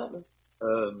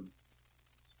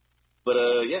 But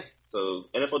yeah. So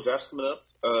NFL draft's coming up.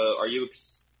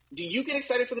 Do you get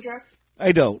excited for the draft?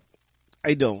 I don't.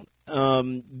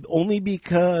 Only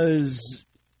because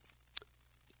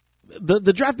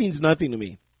the draft means nothing to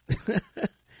me.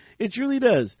 It truly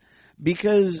does,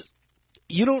 because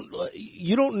you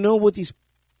don't know what these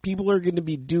people are going to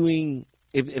be doing,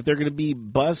 if they're going to be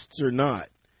busts or not.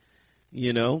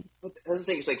 You know. But that's the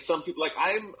thing. It's like some people, like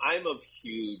I'm a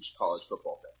huge college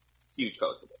football fan.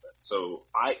 So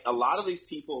a lot of these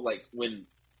people, like when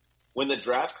the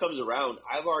draft comes around,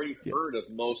 I've already heard of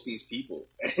most of these people.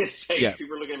 And it's like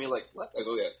people are looking at me like, what? I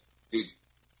go, yeah, dude,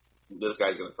 this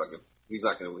guy's gonna fucking. He's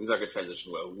not gonna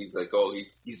transition well. He's like, oh,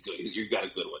 he's good. You got a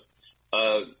good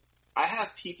one. I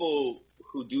have people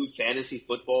who do fantasy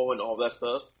football and all that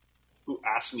stuff who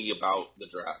ask me about the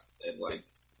draft and like,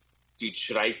 dude,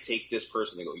 should I take this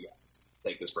person? They go, yes,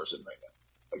 take this person right now.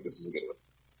 Like, this is a good one.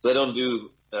 So I don't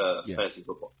do fantasy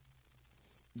football.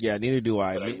 Yeah, neither do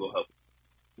I. But I will help.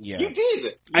 Yeah, you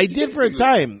did. I did for a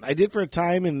time.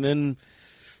 And then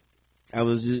I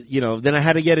was, then I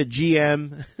had to get a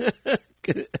GM.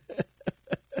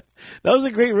 That was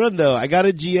a great run, though. I got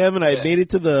a GM, and I made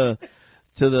it to the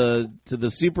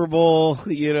Super Bowl,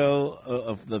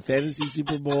 of the fantasy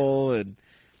Super Bowl, and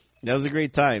that was a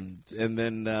great time. And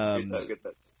then,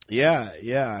 yeah,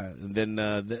 and then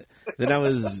then I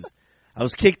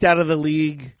was kicked out of the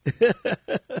league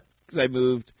because I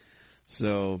moved.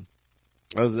 So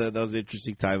that was an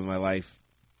interesting time in my life.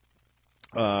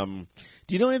 Do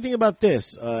you know anything about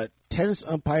this? Tennis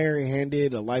umpire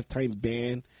handed a lifetime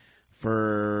ban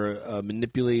for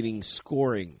manipulating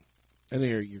scoring. I know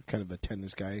you're kind of a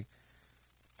tennis guy.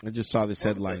 I just saw this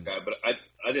headline. But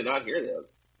I did not hear that.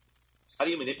 How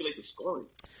do you manipulate the scoring?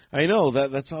 I know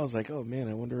that's why I was like, oh man,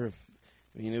 I wonder if.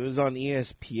 I mean, it was on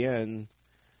ESPN,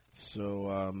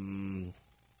 so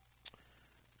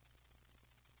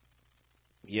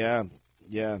yeah.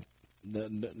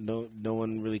 No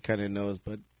one really kind of knows,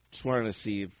 but just wanted to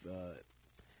see if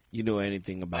you know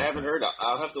anything about. I haven't heard.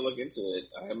 I'll have to look into it.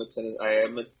 I am a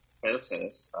fan of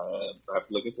tennis. I have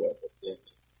to look into it.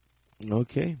 Yeah.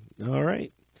 Okay. All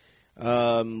right.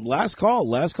 Last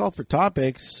call for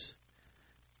topics.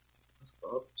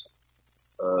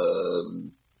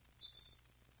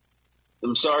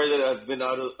 I'm sorry that I've been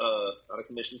out of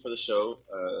commission for the show.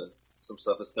 Some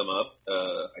stuff has come up.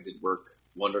 I did work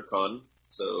WonderCon,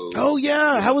 so. Oh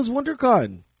yeah, how was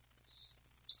WonderCon?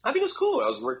 I think it was cool. I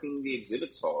was working the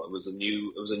exhibits hall. It was a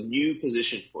new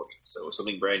position for me, so it was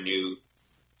something brand new.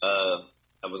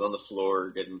 I was on the floor,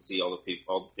 getting to see all the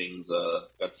things.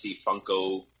 Got to see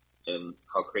Funko and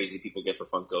how crazy people get for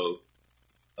Funko.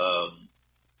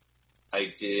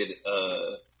 I did.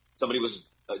 Somebody was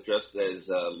dressed as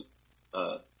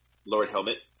Lord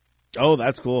Helmet. Oh,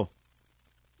 that's cool.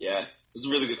 Yeah, it was a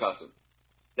really good costume.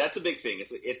 That's a big thing.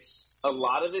 It's a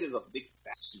lot of it is a big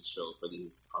fashion show for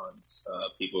these cons.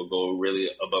 People go really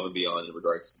above and beyond in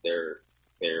regards to their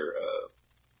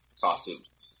costumes,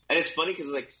 and it's funny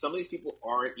because like some of these people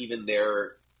aren't even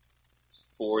there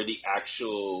for the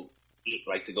actual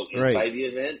like to go inside the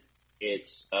event.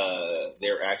 It's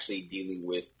they're actually dealing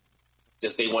with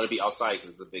just they want to be outside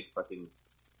because it's a big fucking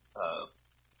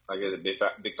I get a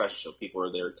big fashion show. People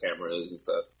are there, cameras and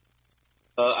stuff.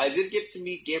 I did get to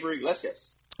meet Gabriel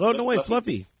Iglesias. Oh, no way,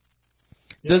 Fluffy.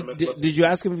 Yeah, did you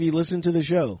ask him if he listened to the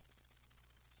show?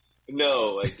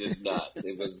 No, I did not.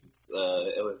 It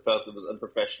felt it was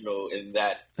unprofessional in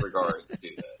that regard to do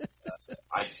that.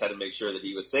 I just had to make sure that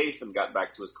he was safe and got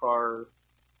back to his car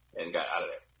and got out of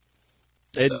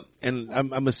there. And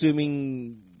I'm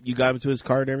assuming you got him to his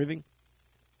car and everything?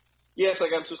 Yes, I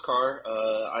got him to his car.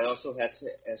 I also had to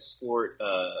escort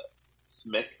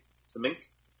Smink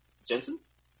Jensen.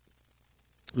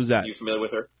 Who's that? Are you familiar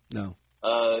with her? No.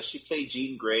 She played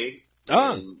Jean Grey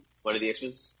in one of the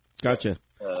X-Men. Gotcha.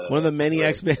 One of the many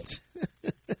X-Men.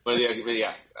 One of the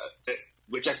yeah.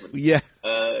 Which X-Men? Yeah.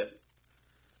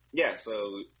 Yeah.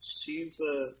 So she's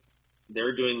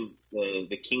they're doing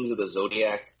the Kings of the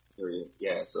Zodiac.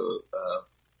 Yeah. So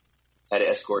had to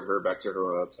escort her back to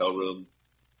her hotel room.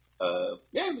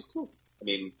 Yeah, it was cool. I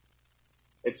mean,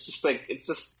 it's just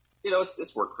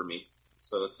it's work for me.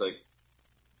 So it's like,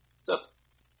 what's up?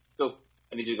 Let's go.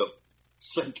 I need you to go.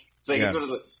 I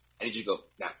need you to go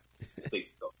now. Please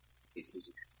go. Please.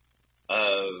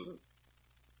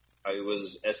 I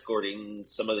was escorting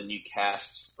some of the new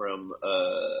cast from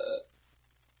the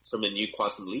new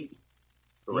Quantum Leap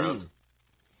around.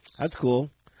 That's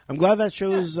cool. I'm glad that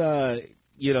show's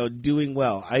doing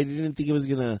well. I didn't think it was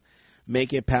gonna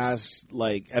make it past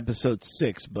like episode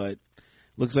 6, but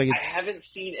looks like it's. I haven't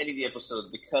seen any of the episodes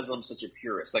because I'm such a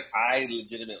purist. Like I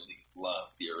legitimately love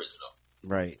the original.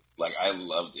 Right. Like I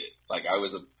loved it. Like I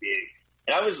was and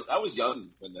I was young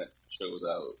when that show was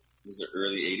out. It was the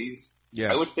early '80s.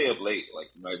 Yeah. I would stay up late. Like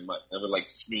I would like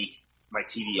sneak my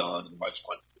TV on and watch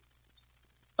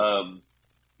one.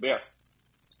 But yeah.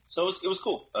 So it was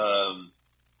cool.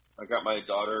 I got my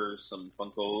daughter some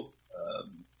Funko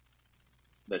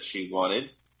that she wanted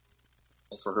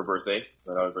for her birthday.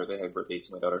 My daughter's birthday. Happy birthday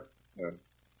to my daughter.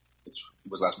 Which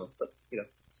was last month, but yeah,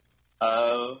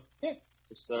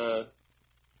 just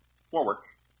more work.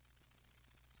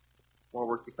 More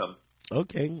work to come.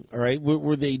 Okay, all right.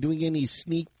 Were they doing any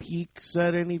sneak peeks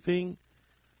at anything?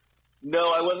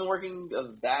 No, I wasn't working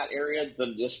that area.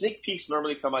 The sneak peeks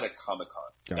normally come out at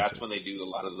Comic-Con. Gotcha. That's when they do a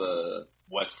lot of the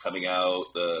what's coming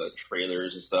out, the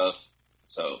trailers and stuff.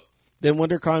 So then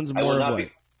WonderCon's more of what?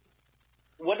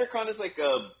 WonderCon is like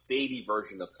a baby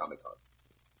version of Comic-Con.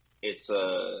 It's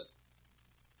on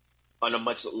a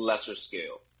much lesser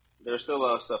scale. There's still a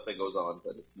lot of stuff that goes on,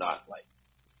 but it's not like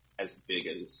as big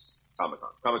as Comic-Con.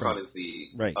 Comic-Con is the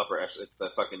upper echelon. It's the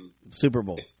fucking Super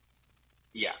Bowl.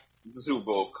 Yeah, it's the Super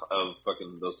Bowl of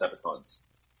fucking those type of cons.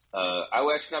 I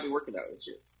will actually not be working that this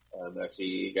year. I've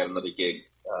actually got another gig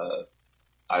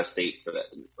out of state for that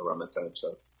around that time.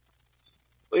 So,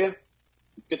 but yeah,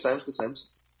 good times.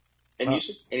 And you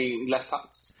should any last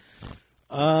topics?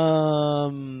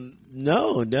 No.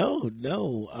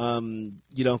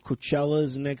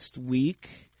 Coachella's next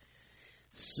week.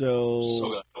 So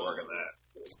gonna work on that.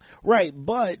 Right,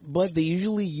 but they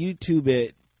usually YouTube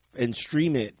it and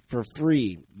stream it for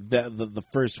free the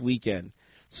first weekend.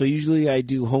 So usually I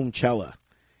do Homechella,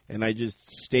 and I just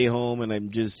stay home and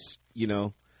I'm just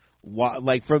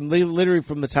like literally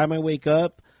from the time I wake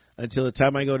up until the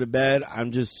time I go to bed,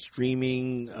 I'm just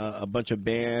streaming a bunch of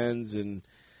bands and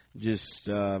just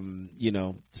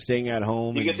staying at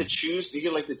home. You get to choose. You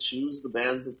get to choose the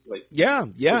bands. Yeah.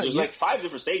 There's like 5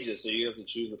 different stages, so you have to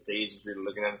choose the stage if you're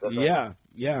looking at it.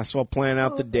 Yeah. So I'll plan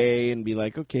out the day and be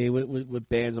like, okay, what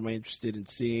bands am I interested in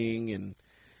seeing, and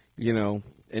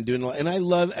and doing. And I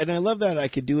love that I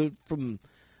could do it from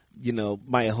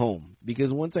my home,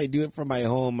 because once I do it from my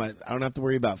home, I don't have to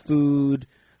worry about food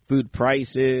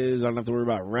prices. I don't have to worry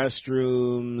about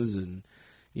restrooms and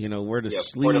where to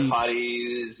sleep. Porta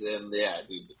potties and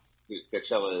dude,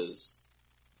 Coachella is.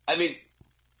 I mean,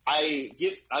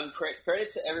 I'm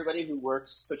credit to everybody who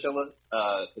works Coachella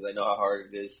because I know how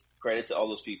hard it is. Credit to all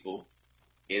those people.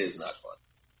 It is not fun.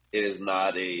 It is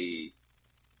not it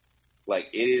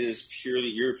is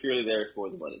you're purely there for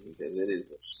the money, because it is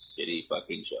a shitty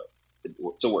fucking show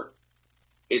to work.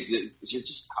 You're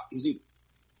just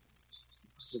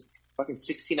fucking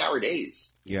 16-hour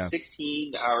days. Yeah,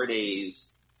 16-hour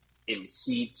days in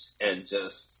heat and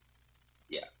just,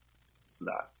 yeah, it's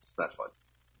not fun.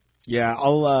 Yeah,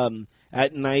 I'll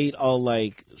at night I'll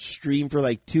like stream for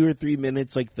like 2 or 3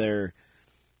 minutes, like their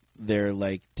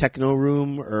like techno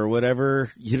room or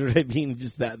whatever. You know what I mean?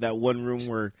 Just that one room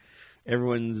where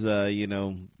everyone's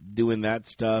doing that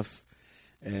stuff.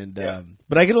 And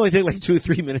but I can only take like 2 or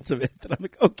 3 minutes of it. And I'm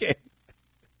like, okay,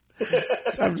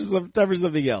 time for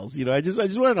something else. I just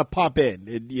wanted to pop in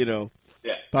and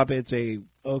pop in and say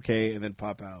okay, and then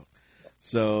pop out.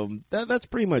 So that's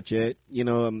pretty much it. Pay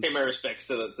my respects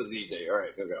to the DJ. All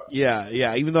right, go.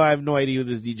 Yeah. Even though I have no idea who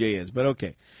this DJ is, but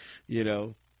okay,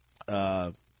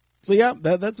 So yeah,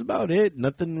 that's about it.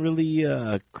 Nothing really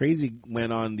crazy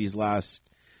went on these last.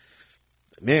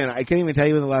 Man, I can't even tell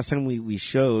you when the last time we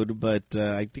showed, but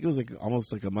I think it was like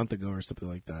almost like a month ago or something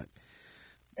like that.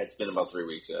 It's been about 3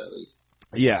 weeks at least.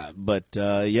 Yeah, but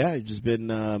I've just been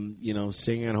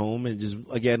staying at home and just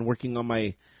again working on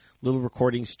my little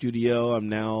recording studio. I'm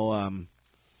now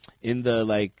in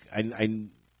the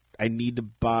I need to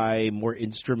buy more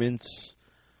instruments.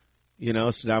 So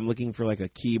now I'm looking for like a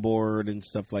keyboard and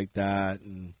stuff like that,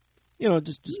 and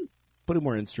just putting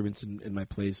more instruments in my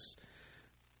place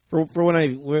for when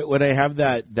I have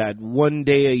that one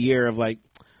day a year of like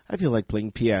I feel like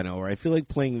playing piano or I feel like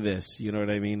playing this. You know what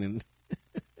I mean? And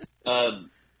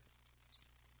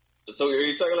so are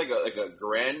you talking like a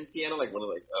grand piano, like one of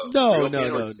like no,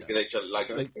 like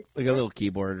a little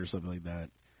keyboard or something like that?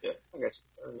 Yeah, I got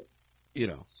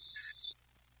you.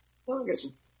 I got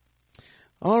you.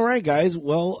 All right, guys.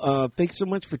 Well, thanks so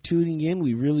much for tuning in.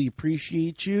 We really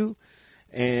appreciate you.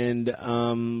 And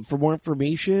for more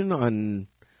information on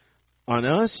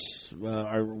us,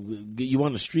 you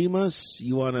want to stream us,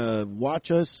 you want to watch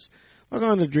us, log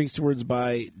on to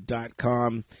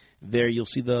drinkstowardsby.com. There you'll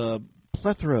see the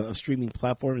plethora of streaming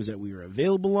platforms that we are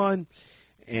available on.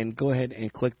 And go ahead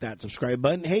and click that subscribe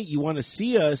button. Hey, you want to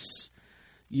see us,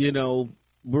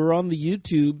 we're on the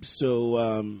YouTube,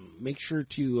 so make sure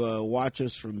to watch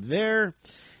us from there.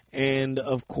 And,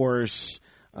 of course,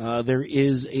 there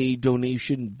is a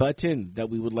donation button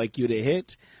that we would like you to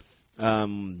hit.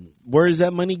 Where is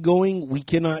that money going? We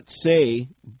cannot say,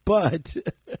 but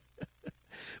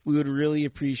we would really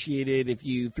appreciate it if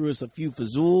you threw us a few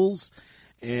fazools.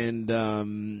 And,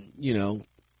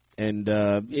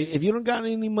 if you don't got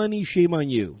any money, shame on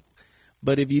you.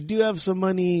 But if you do have some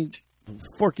money,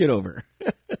 fork it over.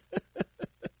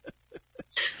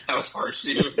 That was harsh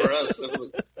even for us.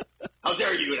 How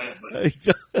dare you do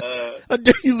that? How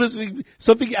dare you listening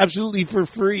something absolutely for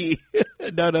free?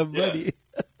 Not enough money.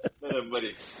 Not enough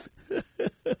money.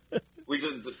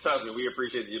 Trust me, we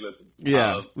appreciate that you listen.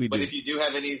 Yeah, we do. But if you do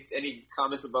have any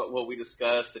comments about what we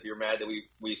discussed, if you're mad that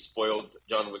we spoiled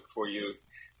John Wick for you,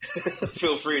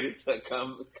 feel free to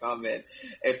comment.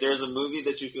 If there's a movie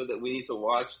that you feel that we need to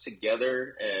watch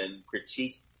together and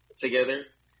critique together,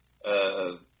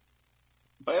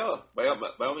 by all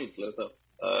means, let us know.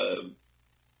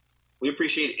 We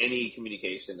appreciate any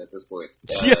communication at this point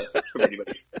from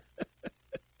anybody.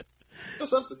 So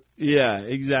something. Yeah,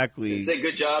 exactly. Say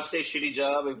good job, say shitty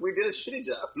job. If we did a shitty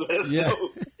job, let us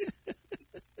know.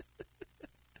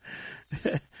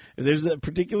 If there's a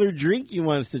particular drink you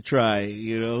want us to try,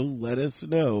 let us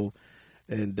know,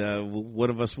 and one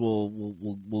of us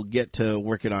will get to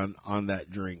working on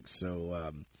that drink.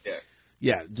 So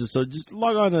just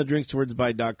log on to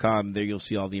drinkstowardsby.com. There you'll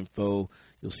see all the info.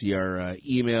 You'll see our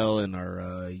email and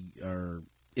our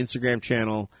Instagram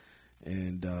channel,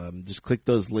 and just click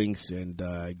those links and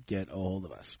get a hold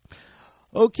of us.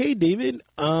 Okay, David.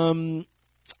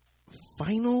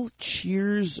 Final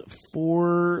cheers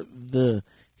for the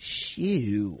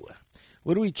shoe.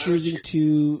 What are we cheersing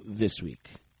to this week?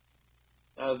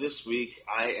 This week,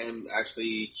 I am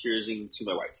actually cheersing to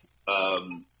my wife.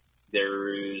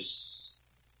 There's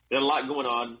been a lot going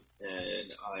on,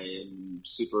 and I am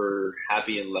super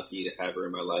happy and lucky to have her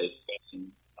in my life and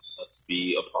to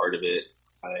be a part of it.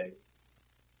 I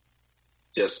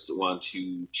just want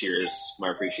to cheers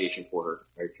my appreciation for her.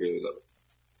 I truly love it.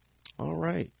 All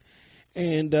right.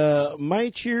 And my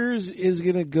cheers is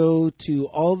going to go to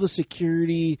all the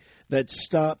security that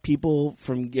stop people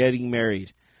from getting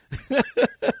married.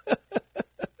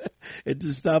 And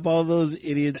to stop all those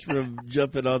idiots from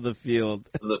jumping on the field.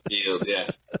 On the field, yeah.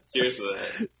 Cheers to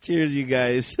that. Cheers, you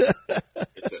guys.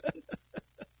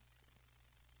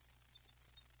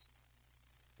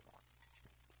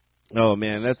 Oh,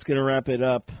 man, that's going to wrap it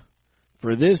up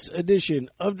for this edition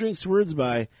of Drinks Words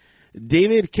by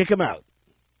David. Kick him out.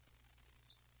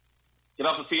 Get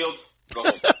off the field. Go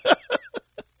home.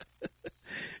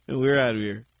 And we're out of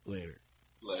here. Later.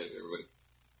 Later, everybody.